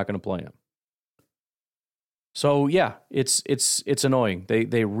receiver, and we're not going to play him. So, yeah, it's annoying.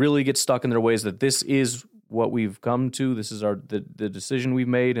 They really get stuck in their ways that this is what we've come to. This is the decision we've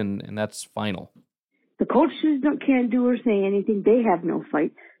made, and that's final. The coaches can't do or say anything. They have no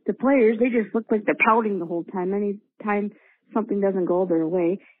fight. The players, they just look like they're pouting the whole time. Anytime something doesn't go their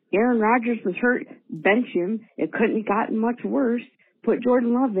way. Aaron Rodgers was hurt. Bench him. It couldn't have gotten much worse. Put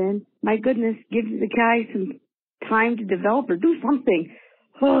Jordan Love in. My goodness, give the guy some time to develop or do something.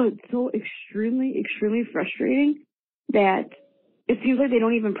 Oh, it's so extremely, extremely frustrating that it seems like they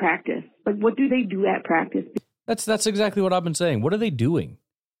don't even practice. Like, what do they do at practice? That's exactly what I've been saying. What are they doing?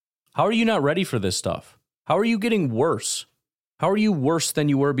 How are you not ready for this stuff? How are you getting worse? How are you worse than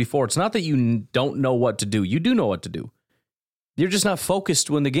you were before? It's not that you don't know what to do. You do know what to do. You're just not focused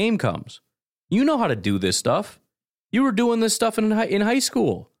when the game comes. You know how to do this stuff. You were doing this stuff in high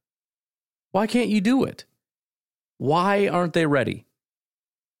school. Why can't you do it? Why aren't they ready?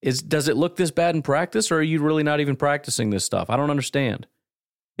 Does it look this bad in practice, or are you really not even practicing this stuff? I don't understand.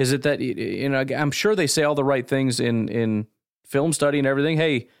 Is it that, I'm sure they say all the right things in film study and everything.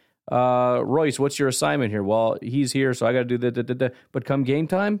 Hey, Royce, what's your assignment here? Well, he's here, so I got to do that. But come game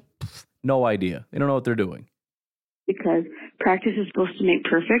time, no idea. They don't know what they're doing. Because practice is supposed to make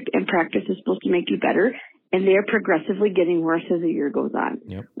perfect, and practice is supposed to make you better, and they are progressively getting worse as the year goes on.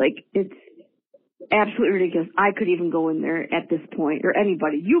 Yep. Like, it's absolutely ridiculous. I could even go in there at this point, or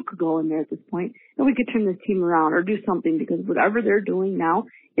anybody, you could go in there at this point, and we could turn this team around or do something, because whatever they're doing now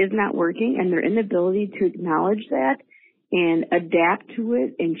is not working, and their inability to acknowledge that and adapt to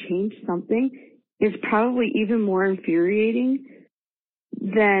it and change something is probably even more infuriating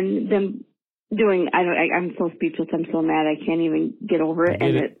than them doing. I'm so speechless. I'm so mad. I can't even get over it.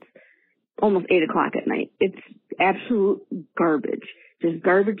 And it's almost 8 o'clock at night. It's absolute garbage. Just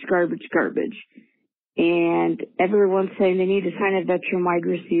garbage. And everyone's saying they need to sign a veteran wide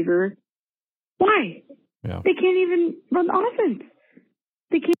receiver. Why? Yeah. They can't even run the offense.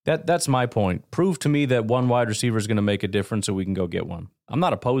 That's my point. Prove to me that one wide receiver is going to make a difference so we can go get one. I'm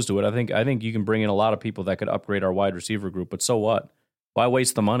not opposed to it. I think you can bring in a lot of people that could upgrade our wide receiver group, but so what? Why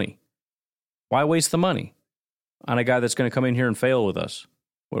waste the money? Why waste the money on a guy that's going to come in here and fail with us?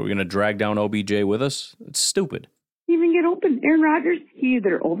 What, are we going to drag down OBJ with us? It's stupid. Even get open. Aaron Rodgers, he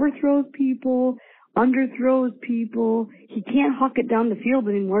either overthrows people, underthrows people. He can't huck it down the field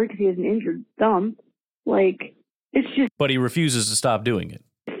anymore because he has an injured thumb. Like, it's just... But he refuses to stop doing it.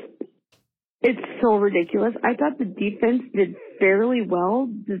 It's so ridiculous. I thought the defense did fairly well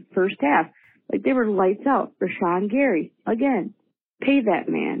the first half. Like, they were lights out. Rashawn Gary, again, pay that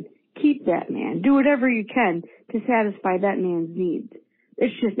man. Keep that man. Do whatever you can to satisfy that man's needs.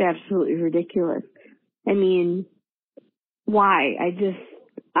 It's just absolutely ridiculous. I mean, why?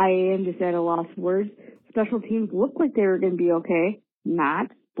 I am just at a loss of words. Special teams looked like they were going to be okay. Not.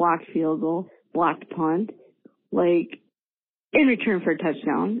 Blocked field goal, blocked punt. Like, in return for a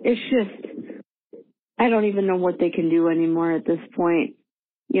touchdown. It's just, I don't even know what they can do anymore at this point.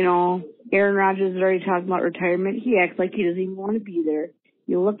 You know, Aaron Rodgers is already talking about retirement. He acts like he doesn't even want to be there.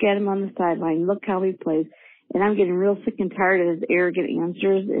 You look at him on the sideline, look how he plays. And I'm getting real sick and tired of his arrogant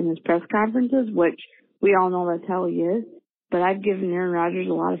answers in his press conferences, which we all know that's how he is. But I've given Aaron Rodgers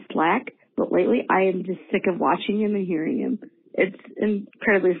a lot of slack. But lately, I am just sick of watching him and hearing him. It's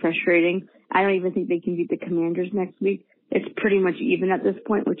incredibly frustrating. I don't even think they can beat the Commanders next week. It's pretty much even at this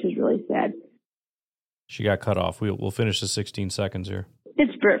point, which is really sad. She got cut off. We'll finish the 16 seconds here.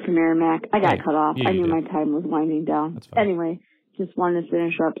 It's Brett from Merrimack. I got cut off. Yeah, I knew did. my time was winding down. That's fine. Anyway, just wanted to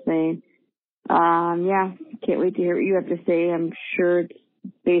finish up saying, yeah, can't wait to hear what you have to say. I'm sure it's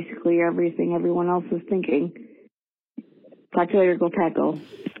basically everything everyone else is thinking. Talk to you later. Go Pat, go.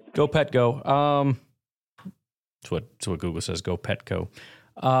 Go Pet, go. That's what Google says. Go Pet, go.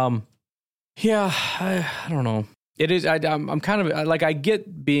 Yeah, I don't know. It is. I'm kind of like, I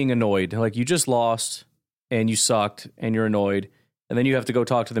get being annoyed. Like, you just lost and you sucked and you're annoyed, and then you have to go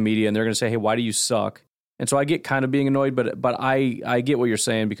talk to the media and they're going to say, hey, why do you suck? And so I get kind of being annoyed, but I get what you're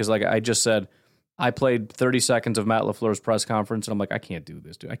saying, because like I just said, I played 30 seconds of Matt LaFleur's press conference, and I'm like, I can't do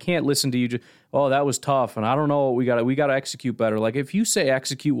this, dude. I can't listen to you. Oh, that was tough, and I don't know. We got to execute better. Like, if you say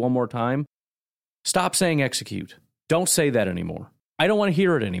execute one more time, stop saying execute. Don't say that anymore. I don't want to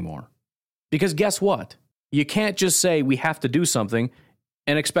hear it anymore. Because guess what? You can't just say we have to do something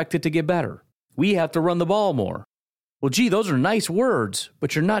and expect it to get better. We have to run the ball more. Well, gee, those are nice words,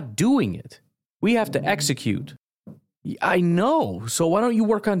 but you're not doing it. We have to execute. I know. So why don't you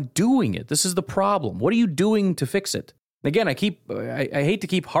work on doing it? This is the problem. What are you doing to fix it? Again, I hate to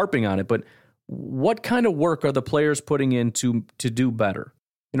keep harping on it, but what kind of work are the players putting in to do better?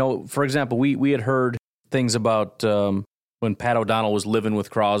 You know, for example, we had heard things about when Pat O'Donnell was living with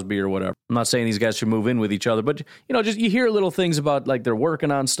Crosby or whatever. I'm not saying these guys should move in with each other, but you know, just you hear little things about like they're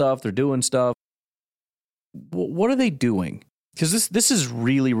working on stuff, they're doing stuff. What are they doing? Because this is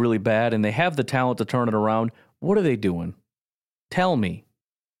really, really bad, and they have the talent to turn it around. What are they doing? Tell me.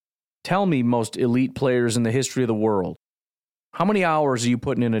 Tell me, most elite players in the history of the world. How many hours are you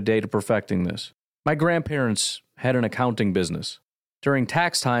putting in a day to perfecting this? My grandparents had an accounting business. During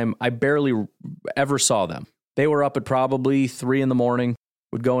tax time, I barely ever saw them. They were up at probably 3 a.m,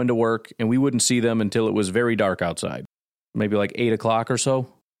 would go into work, and we wouldn't see them until it was very dark outside. Maybe like 8 o'clock or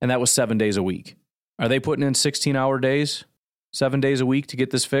so. And that was 7 days a week. Are they putting in 16-hour days? 7 days a week to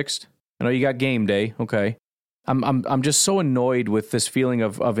get this fixed? I know you got game day, okay. I'm just so annoyed with this feeling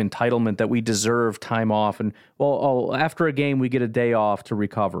of entitlement that we deserve time off. And, well, after a game, we get a day off to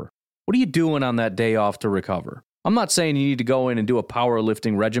recover. What are you doing on that day off to recover? I'm not saying you need to go in and do a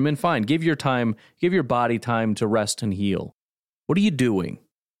powerlifting regimen. Fine, give your body time to rest and heal. What are you doing?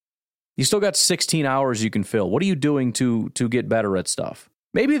 You still got 16 hours you can fill. What are you doing to get better at stuff?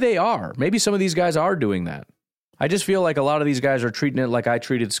 Maybe they are. Maybe some of these guys are doing that. I just feel like a lot of these guys are treating it like I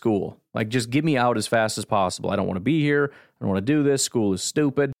treated school. Like, just get me out as fast as possible. I don't want to be here. I don't want to do this. School is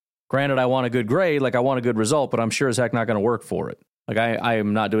stupid. Granted, I want a good grade, like I want a good result, but I'm sure as heck not going to work for it. Like, I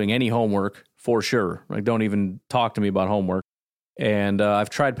am not doing any homework for sure. Like, don't even talk to me about homework. And I've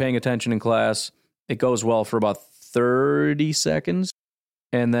tried paying attention in class. It goes well for about 30 seconds.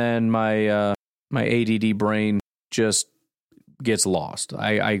 And then my ADD brain just gets lost.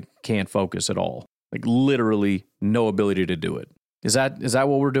 I can't focus at all. Like, literally no ability to do it. Is that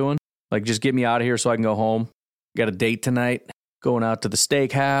what we're doing? Like, just get me out of here so I can go home. Got a date tonight. Going out to the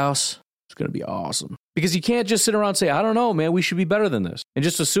steakhouse. It's going to be awesome. Because you can't just sit around and say, I don't know, man, we should be better than this. And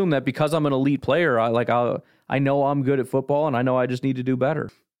just assume that because I'm an elite player, I know I'm good at football and I know I just need to do better.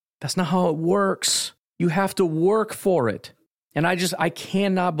 That's not how it works. You have to work for it. And I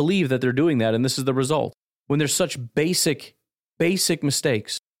cannot believe that they're doing that, and this is the result. When there's such basic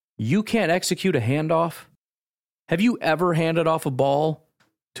mistakes. You can't execute a handoff. Have you ever handed off a ball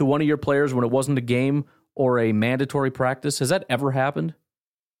to one of your players when it wasn't a game or a mandatory practice? Has that ever happened?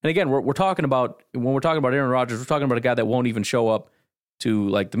 And again, we're talking about, when we're talking about Aaron Rodgers, we're talking about a guy that won't even show up to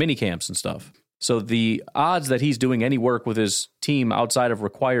like the mini camps and stuff. So the odds that he's doing any work with his team outside of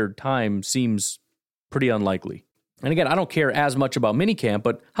required time seems pretty unlikely. And again, I don't care as much about minicamp,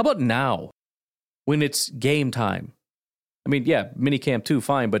 but how about now when it's game time? I mean, yeah, minicamp too,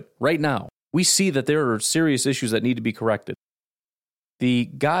 fine, but right now we see that there are serious issues that need to be corrected. The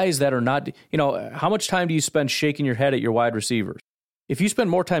guys that are not, how much time do you spend shaking your head at your wide receivers? If you spend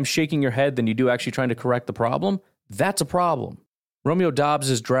more time shaking your head than you do actually trying to correct the problem, that's a problem. Romeo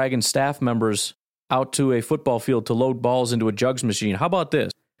Doubs is dragging staff members out to a football field to load balls into a jugs machine. How about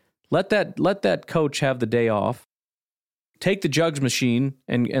this? Let that coach have the day off. Take the jugs machine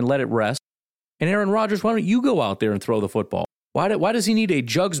and let it rest. And Aaron Rodgers, why don't you go out there and throw the football? Why does he need a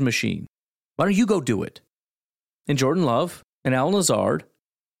jugs machine? Why don't you go do it? And Jordan Love and Al Lazard,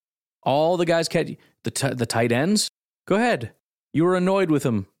 all the guys catch the tight ends. Go ahead. You were annoyed with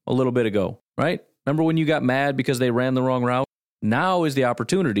him a little bit ago, right? Remember when you got mad because they ran the wrong route? Now is the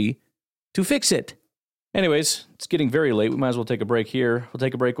opportunity to fix it. Anyways, it's getting very late. We might as well take a break here. We'll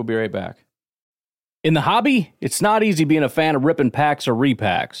take a break. We'll be right back. In the hobby, it's not easy being a fan of ripping packs or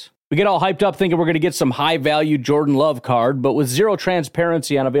repacks. We get all hyped up thinking we're going to get some high-value Jordan Love card, but with zero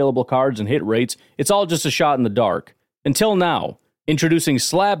transparency on available cards and hit rates, it's all just a shot in the dark. Until now, introducing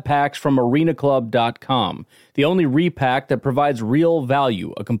slab packs from arenaclub.com, the only repack that provides real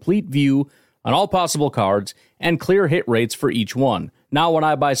value, a complete view on all possible cards, and clear hit rates for each one. Now when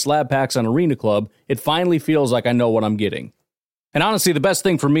I buy slab packs on Arena Club, it finally feels like I know what I'm getting. And honestly, the best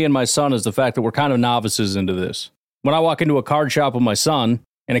thing for me and my son is the fact that we're kind of novices into this. When I walk into a card shop with my son,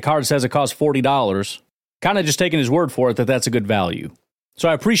 and a card says it costs $40, kind of just taking his word for it that that's a good value. So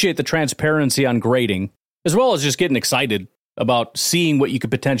I appreciate the transparency on grading, as well as just getting excited about seeing what you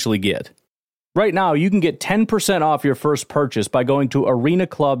could potentially get. Right now, you can get 10% off your first purchase by going to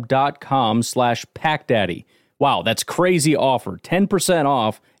arenaclub.com/packdaddy. Wow, that's crazy offer. 10%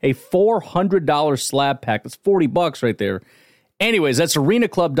 off a $400 slab pack. That's $40 right there. Anyways, that's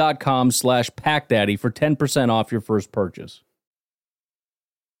arenaclub.com/packdaddy for 10% off your first purchase.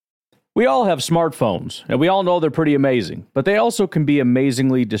 We all have smartphones, and we all know they're pretty amazing, but they also can be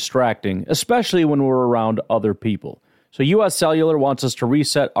amazingly distracting, especially when we're around other people. So US Cellular wants us to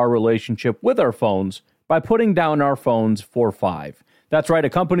reset our relationship with our phones by putting down our phones for $5. That's right, a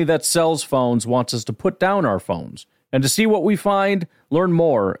company that sells phones wants us to put down our phones. And to see what we find, learn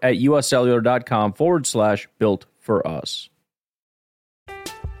more at uscellular.com/built for us.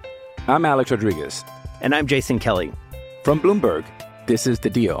 I'm Alex Rodriguez. And I'm Jason Kelly. From Bloomberg, this is The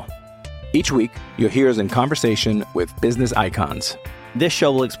Deal. Each week, you'll hear us in conversation with business icons. This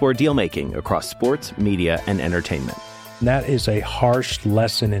show will explore deal-making across sports, media, and entertainment. That is a harsh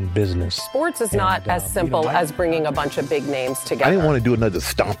lesson in business. Sports is not as simple as bringing a bunch of big names together. I didn't want to do another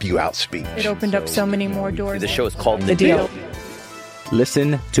stomp you out speech. It opened up so many more doors. The show is called The Deal.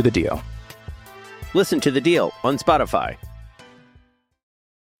 Listen to The Deal. Listen to The Deal on Spotify.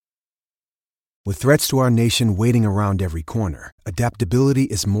 With threats to our nation waiting around every corner, adaptability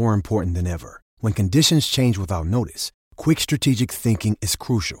is more important than ever. When conditions change without notice, quick strategic thinking is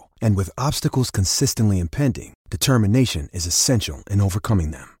crucial. And with obstacles consistently impending, determination is essential in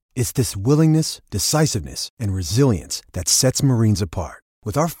overcoming them. It's this willingness, decisiveness, and resilience that sets Marines apart.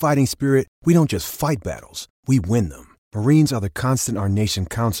 With our fighting spirit, we don't just fight battles, we win them. Marines are the constant our nation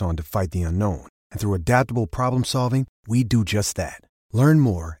counts on to fight the unknown. And through adaptable problem solving, we do just that. Learn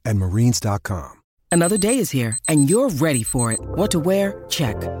more at Marines.com. Another day is here, and you're ready for it. What to wear?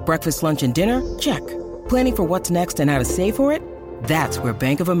 Check. Breakfast, lunch, and dinner? Check. Planning for what's next and how to save for it? That's where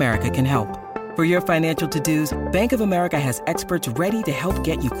Bank of America can help. For your financial to-dos, Bank of America has experts ready to help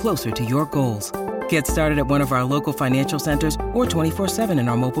get you closer to your goals. Get started at one of our local financial centers or 24/7 in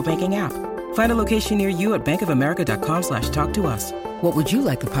our mobile banking app. Find a location near you at bankofamerica.com/talktous. What would you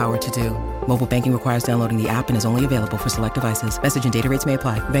like the power to do? Mobile banking requires downloading the app and is only available for select devices. Message and data rates may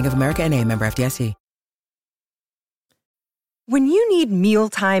apply. Bank of America N.A., member FDIC. When you need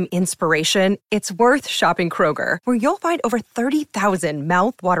mealtime inspiration, it's worth shopping Kroger, where you'll find over 30,000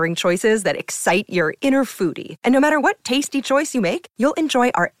 mouth-watering choices that excite your inner foodie. And no matter what tasty choice you make, you'll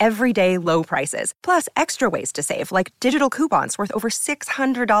enjoy our everyday low prices, plus extra ways to save, like digital coupons worth over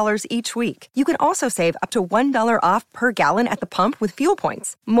 $600 each week. You can also save up to $1 off per gallon at the pump with fuel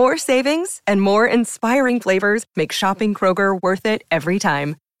points. More savings and more inspiring flavors make shopping Kroger worth it every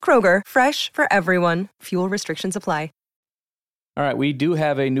time. Kroger, fresh for everyone. Fuel restrictions apply. All right, we do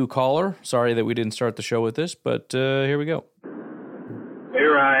have a new caller. Sorry that we didn't start the show with this, but here we go. Hey,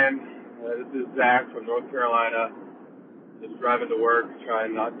 Ryan. This is Zach from North Carolina. Just driving to work,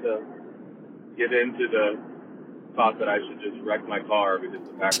 trying not to get into the thought that I should just wreck my car because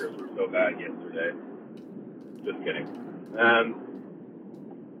the Packers were so bad yesterday. Just kidding.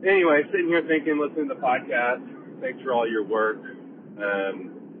 Anyway, sitting here thinking, listening to the podcast. Thanks for all your work.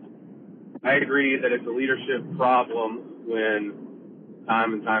 I agree that it's a leadership problem when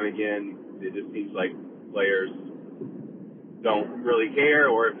time and time again it just seems like players don't really care,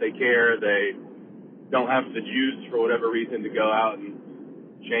 or if they care, they don't have the juice for whatever reason to go out and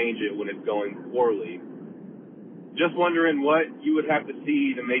change it when it's going poorly. Just wondering what you would have to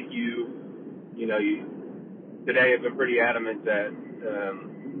see to make you today have been pretty adamant that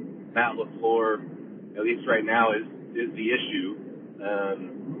Matt LaFleur, at least right now, is the issue.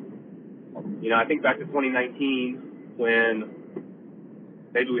 I think back to 2019 when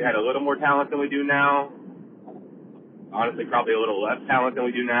maybe we had a little more talent than we do now. Honestly, probably a little less talent than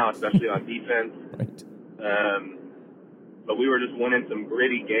we do now, especially on defense. Right. But we were just winning some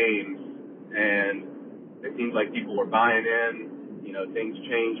gritty games, and it seems like people were buying in. Things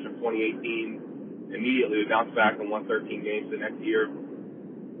changed from 2018. Immediately, we bounced back and won 13 games the next year.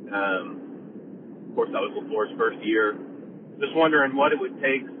 Of course, that was LaFleur's first year. Just wondering what it would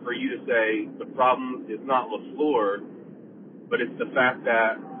take for you to say the problem is not LaFleur, but it's the fact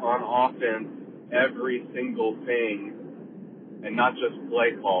that on offense, every single thing, and not just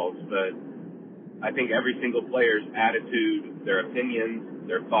play calls, but I think every single player's attitude, their opinions,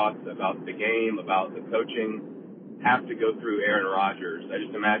 their thoughts about the game, about the coaching, have to go through Aaron Rodgers. I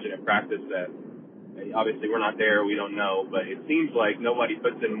just imagine at practice that, obviously we're not there, we don't know, but it seems like nobody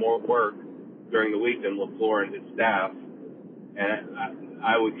puts in more work during the week than LaFleur and his staff. And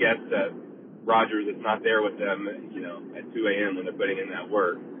I would guess that Rodgers is not there with them, at 2 a.m. when they're putting in that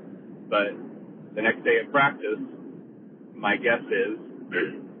work. But the next day at practice, my guess is,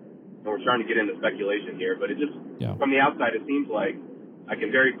 and we're starting to get into speculation here, but from the outside, it seems like I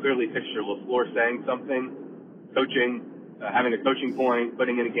can very clearly picture LaFleur saying something, coaching, having a coaching point,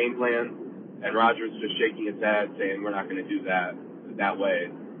 putting in a game plan, and Rodgers just shaking his head saying, we're not going to do that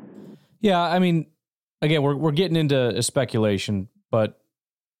way. Yeah, I mean, again, we're getting into speculation, but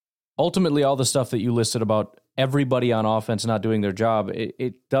ultimately all the stuff that you listed about everybody on offense not doing their job,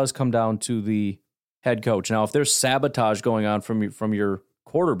 it does come down to the head coach. Now, if there's sabotage going on from your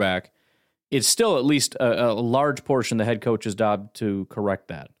quarterback, it's still at least a large portion of the head coach's job to correct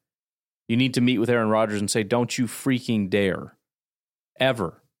that. You need to meet with Aaron Rodgers and say, don't you freaking dare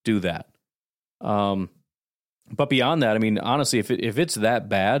ever do that. But beyond that, I mean, honestly, if it's that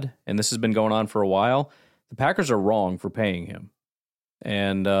bad, and this has been going on for a while, the Packers are wrong for paying him.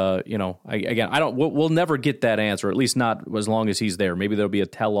 And we'll never get that answer, at least not as long as he's there. Maybe there'll be a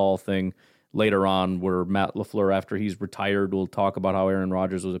tell-all thing later on where Matt LaFleur, after he's retired, will talk about how Aaron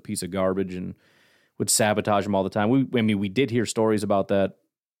Rodgers was a piece of garbage and would sabotage him all the time. We did hear stories about that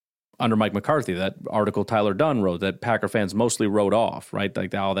under Mike McCarthy, that article Tyler Dunn wrote that Packer fans mostly wrote off, right?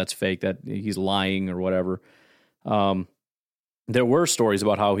 Like, oh, that's fake, that he's lying or whatever. There were stories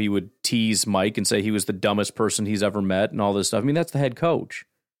about how he would tease Mike and say he was the dumbest person he's ever met and all this stuff. I mean, that's the head coach.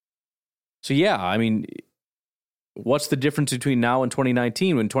 So, yeah, I mean, what's the difference between now and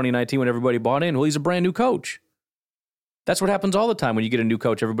 2019? When everybody bought in, well, he's a brand new coach. That's what happens all the time. When you get a new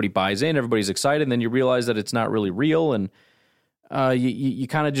coach, everybody buys in, everybody's excited, and then you realize that it's not really real, and you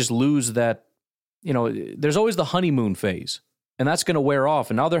kind of just lose that, there's always the honeymoon phase, and that's going to wear off,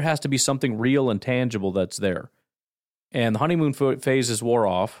 and now there has to be something real and tangible that's there. And the honeymoon phase is wore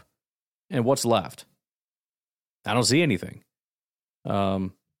off, and what's left? I don't see anything.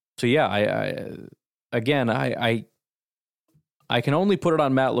 So yeah, again, I can only put it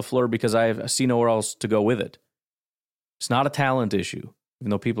on Matt LaFleur because I see nowhere else to go with it. It's not a talent issue,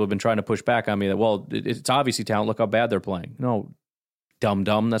 even though people have been trying to push back on me that, well, it's obviously talent. Look how bad they're playing. No, dumb.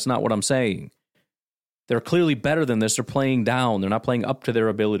 That's not what I'm saying. They're clearly better than this. They're playing down. They're not playing up to their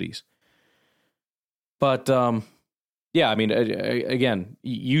abilities. But, yeah, I mean, again,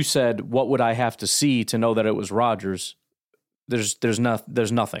 you said, what would I have to see to know that it was Rodgers? There's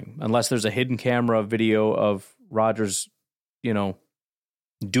nothing. Unless there's a hidden camera video of Rodgers,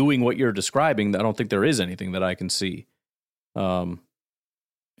 doing what you're describing. I don't think there is anything that I can see. And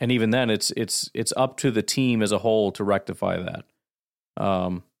even then, it's up to the team as a whole to rectify that.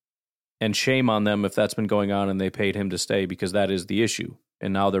 And shame on them if that's been going on and they paid him to stay, because that is the issue.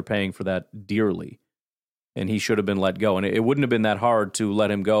 And now they're paying for that dearly. And he should have been let go. And it wouldn't have been that hard to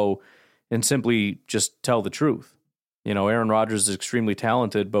let him go and simply just tell the truth. Aaron Rodgers is extremely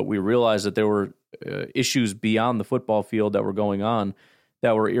talented, but we realized that there were issues beyond the football field that were going on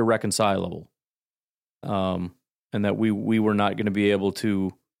that were irreconcilable. And that we were not going to be able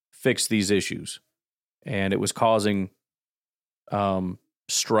to fix these issues. And it was causing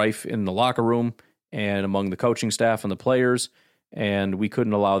strife in the locker room and among the coaching staff and the players, and we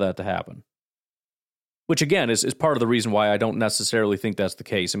couldn't allow that to happen. Which, again, is part of the reason why I don't necessarily think that's the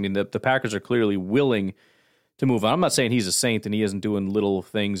case. I mean, the Packers are clearly willing to move on. I'm not saying he's a saint and he isn't doing little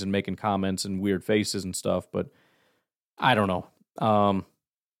things and making comments and weird faces and stuff, but I don't know.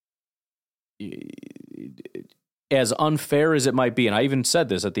 As unfair as it might be, and I even said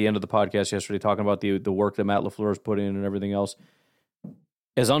this at the end of the podcast yesterday, talking about the work that Matt LaFleur has put in and everything else,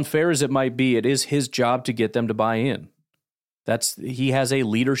 as unfair as it might be, it is his job to get them to buy in. He has a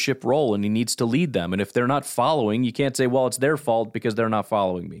leadership role and he needs to lead them. And if they're not following, you can't say, well, it's their fault because they're not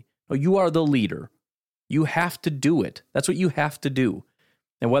following me. No, you are the leader. You have to do it. That's what you have to do.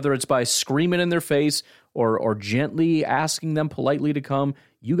 And whether it's by screaming in their face or gently asking them politely to come,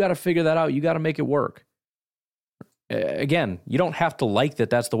 you got to figure that out. You got to make it work. Again, you don't have to like that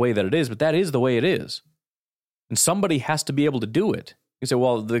that's the way that it is, but that is the way it is. And somebody has to be able to do it. You say,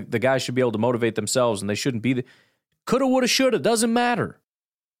 well, the guys should be able to motivate themselves and they shouldn't be coulda, woulda, shoulda, doesn't matter.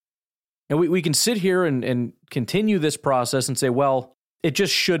 And we can sit here and continue this process and say, well, it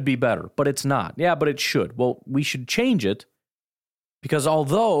just should be better, but it's not. Yeah, but it should. Well, we should change it because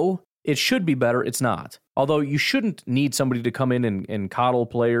although it should be better, it's not. Although you shouldn't need somebody to come in and coddle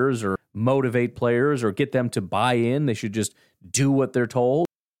players or motivate players or get them to buy in. They should just do what they're told.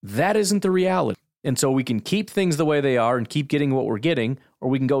 That isn't the reality. And so we can keep things the way they are and keep getting what we're getting, or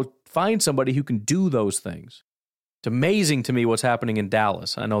we can go find somebody who can do those things. It's amazing to me what's happening in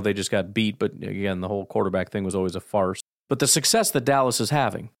Dallas. I know they just got beat, but again, the whole quarterback thing was always a farce. But the success that Dallas is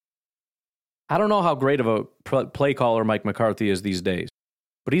having, I don't know how great of a play caller Mike McCarthy is these days,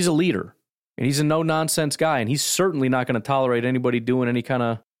 but he's a leader, and he's a no-nonsense guy, and he's certainly not going to tolerate anybody doing any kind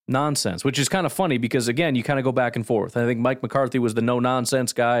of nonsense, which is kind of funny because, again, you kind of go back and forth. I think Mike McCarthy was the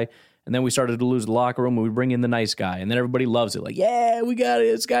no-nonsense guy, and then we started to lose the locker room, and we bring in the nice guy, and then everybody loves it. Like, yeah, we got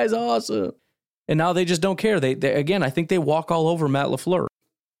it. This guy's awesome. And now they just don't care. They again, I think they walk all over Matt LaFleur.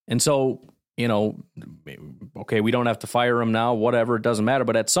 And so, okay, we don't have to fire him now, whatever, it doesn't matter.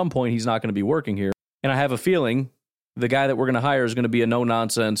 But at some point, he's not going to be working here. And I have a feeling the guy that we're going to hire is going to be a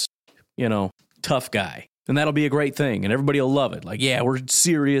no-nonsense, tough guy. And that'll be a great thing. And everybody will love it. Like, yeah, we're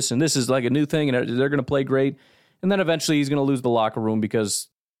serious, and this is like a new thing, and they're going to play great. And then eventually he's going to lose the locker room because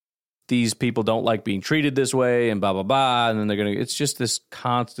these people don't like being treated this way and blah, blah, blah. And then it's just this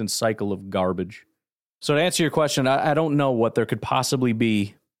constant cycle of garbage. So to answer your question, I don't know what there could possibly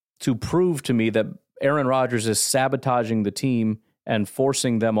be to prove to me that Aaron Rodgers is sabotaging the team and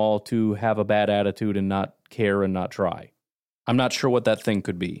forcing them all to have a bad attitude and not care and not try. I'm not sure what that thing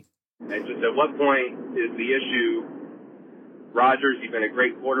could be. And just at what point is the issue, Rodgers, you've been a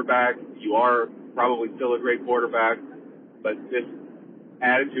great quarterback. You are probably still a great quarterback, but this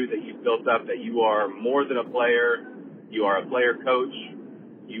attitude that you've built up that you are more than a player, you are a player coach,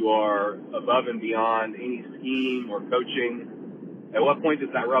 you are above and beyond any scheme or coaching. At what point does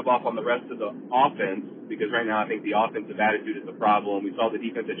that rub off on the rest of the offense? Because right now I think the offensive attitude is the problem. We saw the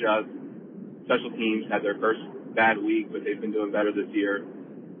defense adjust. Special teams had their first bad week, but they've been doing better this year.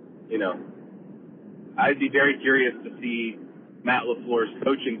 I'd be very curious to see Matt LaFleur's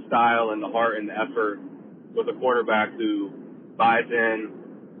coaching style and the heart and the effort with a quarterback who buys in,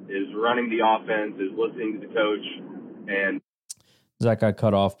 is running the offense, is listening to the coach, and Zach got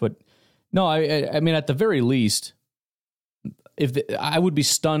cut off. But no, I mean, at the very least, I would be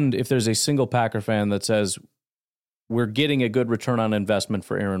stunned if there's a single Packer fan that says we're getting a good return on investment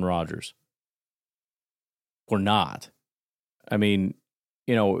for Aaron Rodgers. We're not. I mean,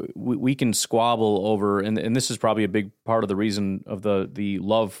 we can squabble over, and this is probably a big part of the reason of the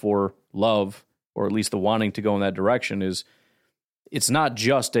love for Love, or at least the wanting to go in that direction, is it's not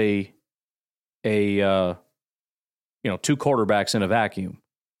just a two quarterbacks in a vacuum.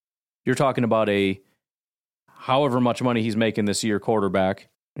 You're talking about a however much money he's making this year quarterback.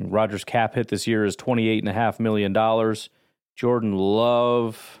 Rodgers' cap hit this year is $28.5 million. Jordan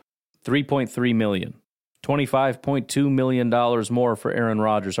Love, $3.3 million. $25.2 million more for Aaron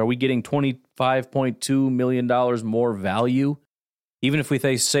Rodgers. Are we getting $25.2 million more value? Even if we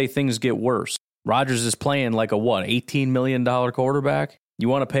say things get worse. Rodgers is playing like a $18 million quarterback? You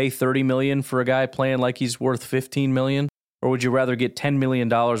want to pay $30 million for a guy playing like he's worth $15 million? Or would you rather get $10 million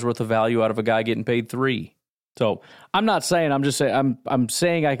worth of value out of a guy getting paid $3 million? So I'm not saying, I'm just saying, I'm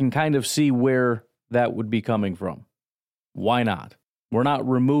saying I can kind of see where that would be coming from. Why not? We're not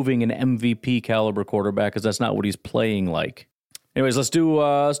removing an MVP caliber quarterback because that's not what he's playing like. Anyways, let's do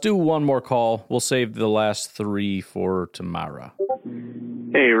one more call. We'll save the last 3 for tomorrow.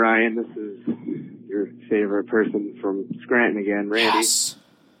 Hey, Ryan, this is your favorite person from Scranton again, Randy. Yes.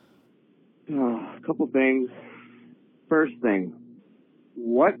 A couple things. First thing,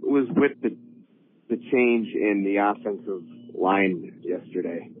 what was with the change in the offensive line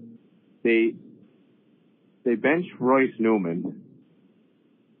yesterday? They benched Royce Newman.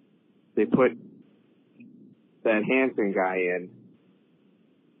 They put that Hansen guy in,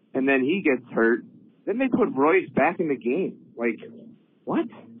 and then he gets hurt. Then they put Royce back in the game. Like, what?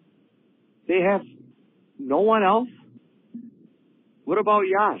 They have no one else? What about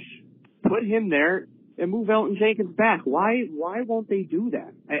Yash? Put him there and move Elton Jenkins back. Why won't they do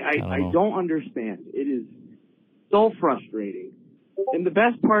that? I don't understand. It is so frustrating. And the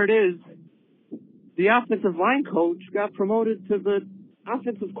best part is the offensive line coach got promoted to the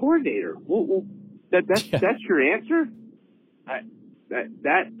offensive coordinator. Well, that's your answer?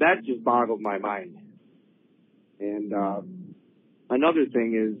 That just boggled my mind. And another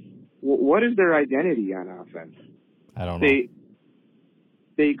thing is, what is their identity on offense? I don't know.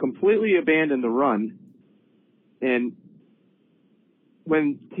 They completely abandon the run, and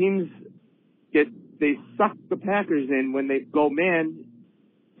when teams they suck the Packers in when they go man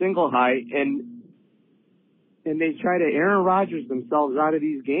single high, and they try to Aaron Rodgers themselves out of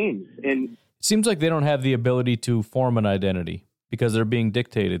these games. And it seems like they don't have the ability to form an identity because they're being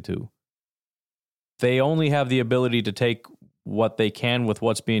dictated to. They only have the ability to take what they can with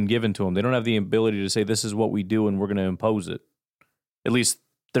what's being given to them. They don't have the ability to say, this is what we do and we're going to impose it. At least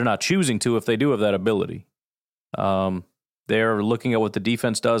they're not choosing to if they do have that ability. They're looking at what the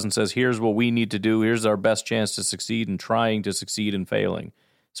defense does and says, here's what we need to do. Here's our best chance to succeed, and trying to succeed and failing.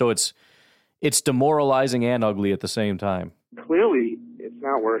 So it's demoralizing and ugly at the same time. Clearly, it's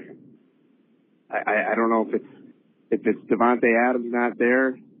not working. I don't know if it's Devontae Adams not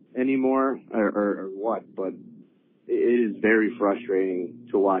there anymore or what, but it is very frustrating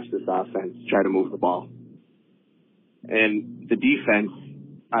to watch this offense try to move the ball. And the defense,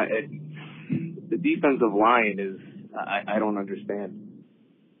 the defensive line is, I don't understand.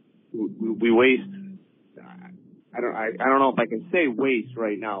 We waste. I don't know if I can say waste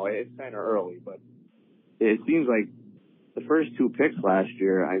right now. It's kind of early, but it seems like the first 2 picks last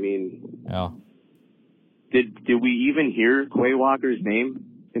year. I mean, yeah. Did we even hear Quay Walker's name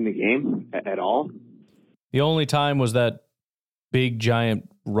in the game at all? The only time was that big giant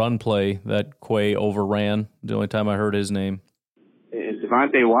run play that Quay overran. The only time I heard his name. And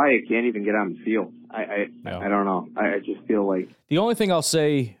Devontae Wyatt can't even get on the field. I don't know. I just feel like the only thing I'll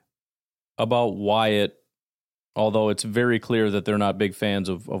say about Wyatt, although it's very clear that they're not big fans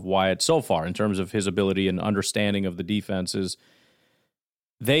of Wyatt so far in terms of his ability and understanding of the defense, is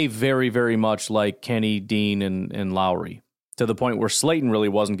they very, very much like Kenny, Dean, and Lowry, to the point where Slayton really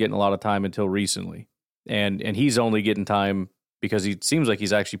wasn't getting a lot of time until recently. And he's only getting time because he seems like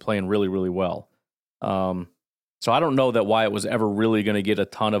he's actually playing really, really well. So I don't know that Wyatt was ever really going to get a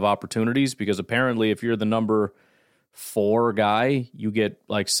ton of opportunities, because apparently if you're the number 4 guy, you get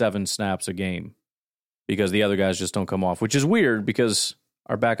like 7 snaps a game because the other guys just don't come off, which is weird because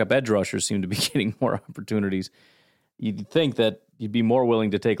our backup edge rushers seem to be getting more opportunities. You'd think that you'd be more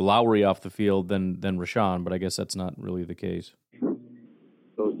willing to take Lowry off the field than Rashawn, but I guess that's not really the case.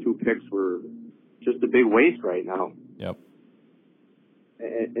 Those 2 picks were just a big waste right now. Yep.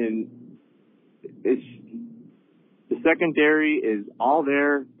 And it's the secondary is all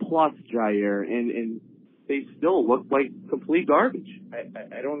there plus Jair, and they still look like complete garbage.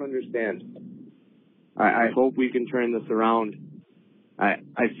 I don't understand. I hope we can turn this around. I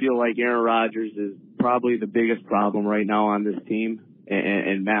feel like Aaron Rodgers is probably the biggest problem right now on this team,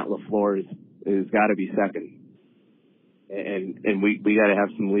 and Matt LaFleur is got to be second. and we got to have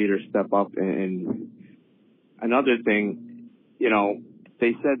some leaders step up. And another thing,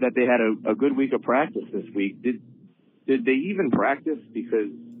 they said that they had a good week of practice this week. Did they even practice? Because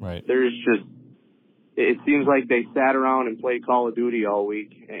there's just, it seems like they sat around and played Call of Duty all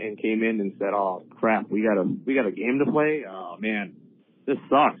week and came in and said, "Oh crap, we got a game to play. Oh man, this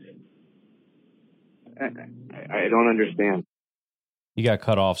sucks." I don't understand. You got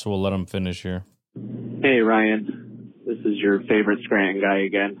cut off, so we'll let him finish here. Hey Ryan, this is your favorite Scranton guy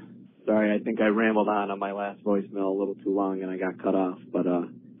again. Sorry, I think I rambled on my last voicemail a little too long and I got cut off. But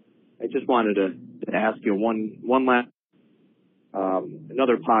I just wanted to ask you one last.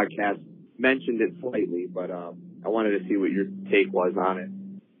 Another podcast mentioned it slightly, but I wanted to see what your take was on it.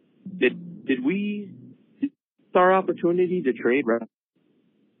 Did we miss our opportunity to trade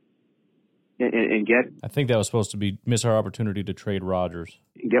and get? I think that was supposed to be miss our opportunity to trade Rodgers.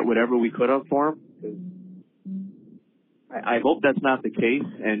 Get whatever we could have for him. I hope that's not the case,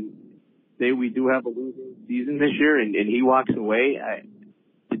 and say we do have a losing season this year, and he walks away.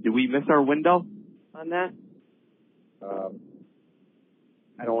 Did we miss our window on that?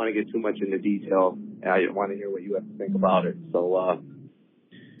 I don't want to get too much into detail. I want to hear what you have to think about it. So,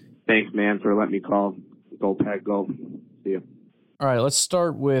 thanks, man, for letting me call. Go Pack, go. See you. All right, let's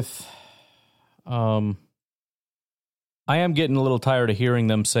start with. I am getting a little tired of hearing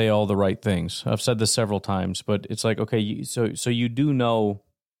them say all the right things. I've said this several times, but it's like, okay, so you do know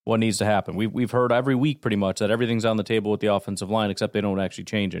what needs to happen. We've heard every week pretty much that everything's on the table with the offensive line, except they don't actually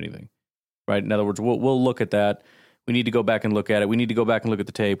change anything, right? In other words, we'll look at that. We need to go back and look at it. We need to go back and look at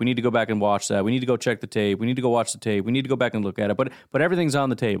the tape. We need to go back and watch that. We need to go check the tape. We need to go watch the tape. We need to go back and look at it. But everything's on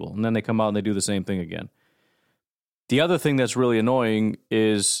the table, and then they come out and they do the same thing again. The other thing that's really annoying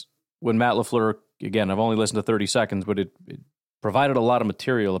is when Matt LaFleur, again, I've only listened to 30 seconds, but it provided a lot of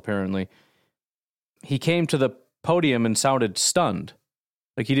material, apparently. He came to the podium and sounded stunned.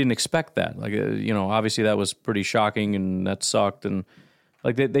 Like he didn't expect that. Like, obviously that was pretty shocking and that sucked. And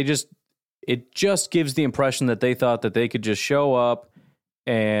like it just gives the impression that they thought that they could just show up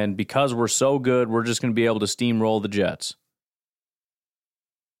and because we're so good, we're just going to be able to steamroll the Jets.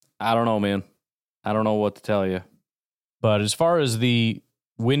 I don't know, man. I don't know what to tell you. But as far as the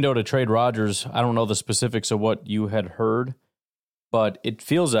window to trade Rodgers, I don't know the specifics of what you had heard, but it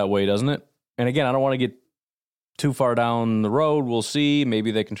feels that way, doesn't it? And again, I don't want to get too far down the road. We'll see.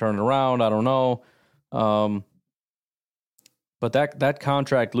 Maybe they can turn it around. I don't know. But that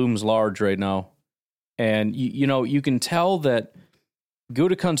contract looms large right now. And, you can tell that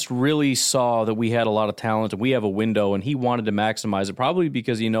Gutekunst really saw that we had a lot of talent and we have a window, and he wanted to maximize it, probably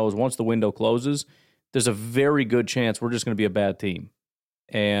because he knows once the window closes, there's a very good chance we're just going to be a bad team.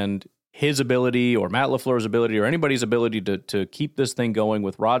 And his ability or Matt LaFleur's ability or anybody's ability to keep this thing going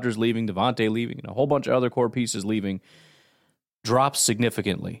with Rodgers leaving, Devontae leaving, and a whole bunch of other core pieces leaving drops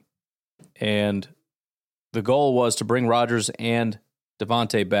significantly. And the goal was to bring Rodgers and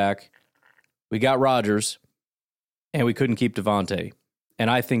Devontae back. We got Rodgers, and we couldn't keep Devontae. And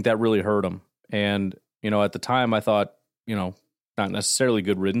I think that really hurt him. And, at the time I thought, not necessarily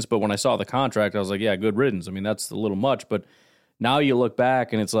good riddance, but when I saw the contract, I was like, yeah, good riddance. I mean, that's a little much, but now you look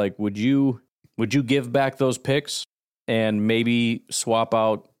back and it's like, would you give back those picks and maybe swap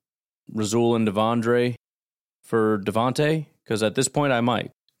out Rasul and Devondre for Devontae? Because at this point, I might.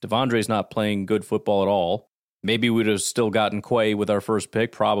 Devondre's not playing good football at all. Maybe we'd have still gotten Quay with our first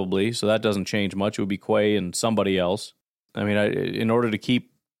pick, probably. So that doesn't change much. It would be Quay and somebody else. I mean, in order to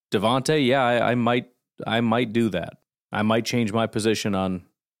keep Devontae, yeah, I might do that. I might change my position on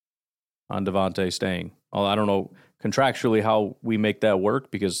Devontae staying. I don't know contractually how we make that work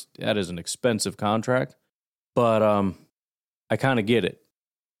because that is an expensive contract. But I kind of get it.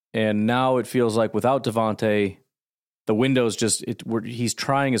 And now it feels like without Devontae, the window's he's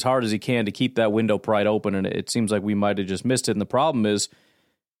trying as hard as he can to keep that window pried open, and it seems like we might have just missed it. And the problem is,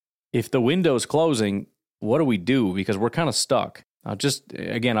 if the window's closing, what do we do? Because we're kind of stuck.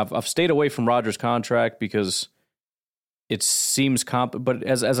 I've stayed away from Rodgers' contract because it seems but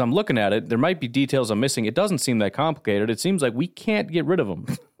as I'm looking at it, there might be details I'm missing. It doesn't seem that complicated. It seems like we can't get rid of him.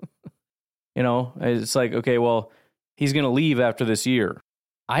 It's like, okay, well, he's going to leave after this year.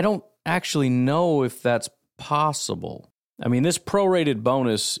 I don't actually know if that's possible. I mean, this prorated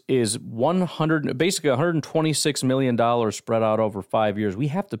bonus is basically $126 million spread out over 5 years. We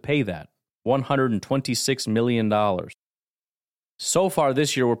have to pay that $126 million. So far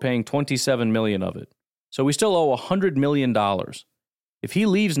this year, we're paying $27 million of it. So we still owe $100 million. If he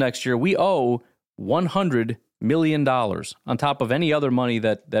leaves next year, we owe $100 million on top of any other money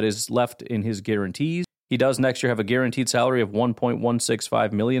that is left in his guarantees. He does next year have a guaranteed salary of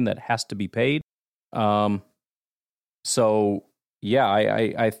 $1.165 million that has to be paid. So,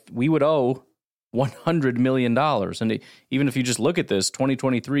 yeah, we would owe $100 million. And even if you just look at this,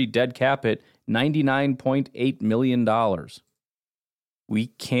 2023 dead cap hit, $99.8 million. We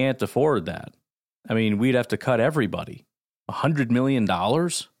can't afford that. I mean, we'd have to cut everybody. $100 million?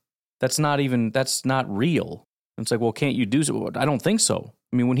 That's not real. It's like, well, can't you do so? I don't think so.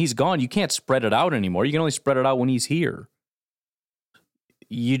 I mean, when he's gone, you can't spread it out anymore. You can only spread it out when he's here.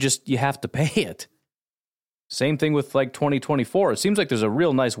 You have to pay it. Same thing with like 2024. It seems like there's a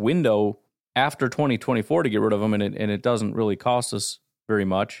real nice window after 2024 to get rid of him, and it doesn't really cost us very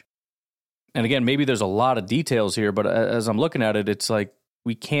much. And again, maybe there's a lot of details here, but as I'm looking at it, it's like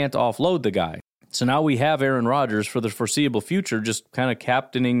we can't offload the guy. So now we have Aaron Rodgers for the foreseeable future, just kind of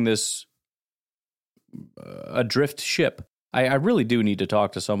captaining this adrift ship. I really do need to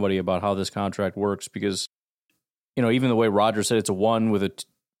talk to somebody about how this contract works because, even the way Rodgers said it's a 1 with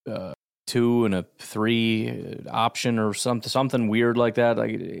a 2 and a 3 option or something weird like that.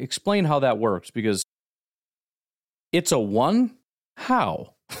 Like, explain how that works because it's a 1?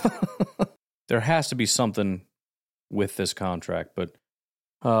 How? There has to be something with this contract, but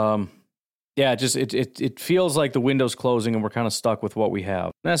yeah, it feels like the window's closing and we're kind of stuck with what we have.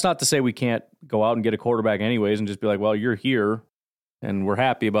 And that's not to say we can't go out and get a quarterback anyways and just be like, well, you're here and we're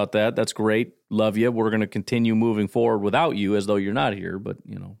happy about that. That's great. Love you. We're going to continue moving forward without you as though you're not here. But,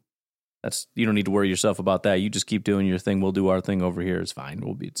 you don't need to worry yourself about that. You just keep doing your thing. We'll do our thing over here. It's fine.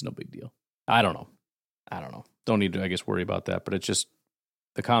 It's no big deal. I don't know. Don't need to, I guess, worry about that. But it's just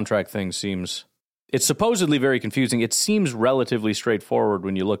the contract thing it's supposedly very confusing. It seems relatively straightforward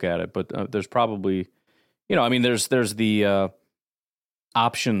when you look at it, but there's probably, there's the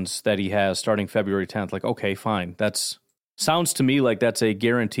options that he has starting February 10th. Like, okay, fine. Sounds to me like that's a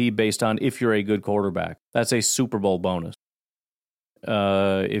guarantee based on if you're a good quarterback. That's a Super Bowl bonus.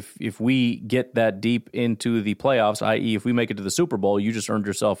 If we get that deep into the playoffs, i.e. if we make it to the Super Bowl, you just earned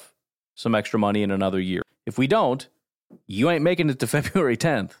yourself some extra money in another year. If we don't, you ain't making it to February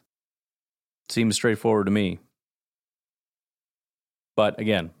 10th. Seems straightforward to me. But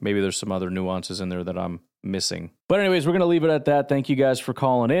again, maybe there's some other nuances in there that I'm missing. But anyways, we're going to leave it at that. Thank you guys for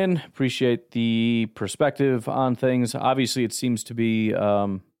calling in. Appreciate the perspective on things. Obviously, it seems to be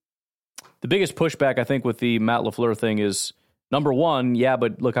the biggest pushback, I think, with the Matt LaFleur thing is, number one, yeah,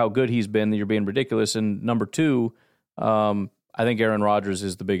 but look how good he's been. You're being ridiculous. And number two, I think Aaron Rodgers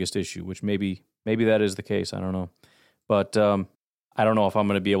is the biggest issue, which maybe that is the case. I don't know. But I don't know if I'm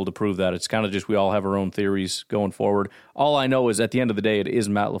going to be able to prove that. It's kind of just we all have our own theories going forward. All I know is at the end of the day, it is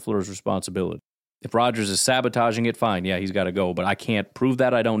Matt LaFleur's responsibility. If Rodgers is sabotaging it, fine, yeah, he's got to go. But I can't prove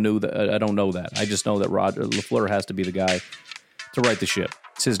that. I don't know that. I just know that LaFleur has to be the guy to right the ship.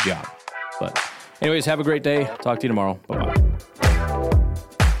 It's his job. But anyways, have a great day. Talk to you tomorrow. Bye-bye.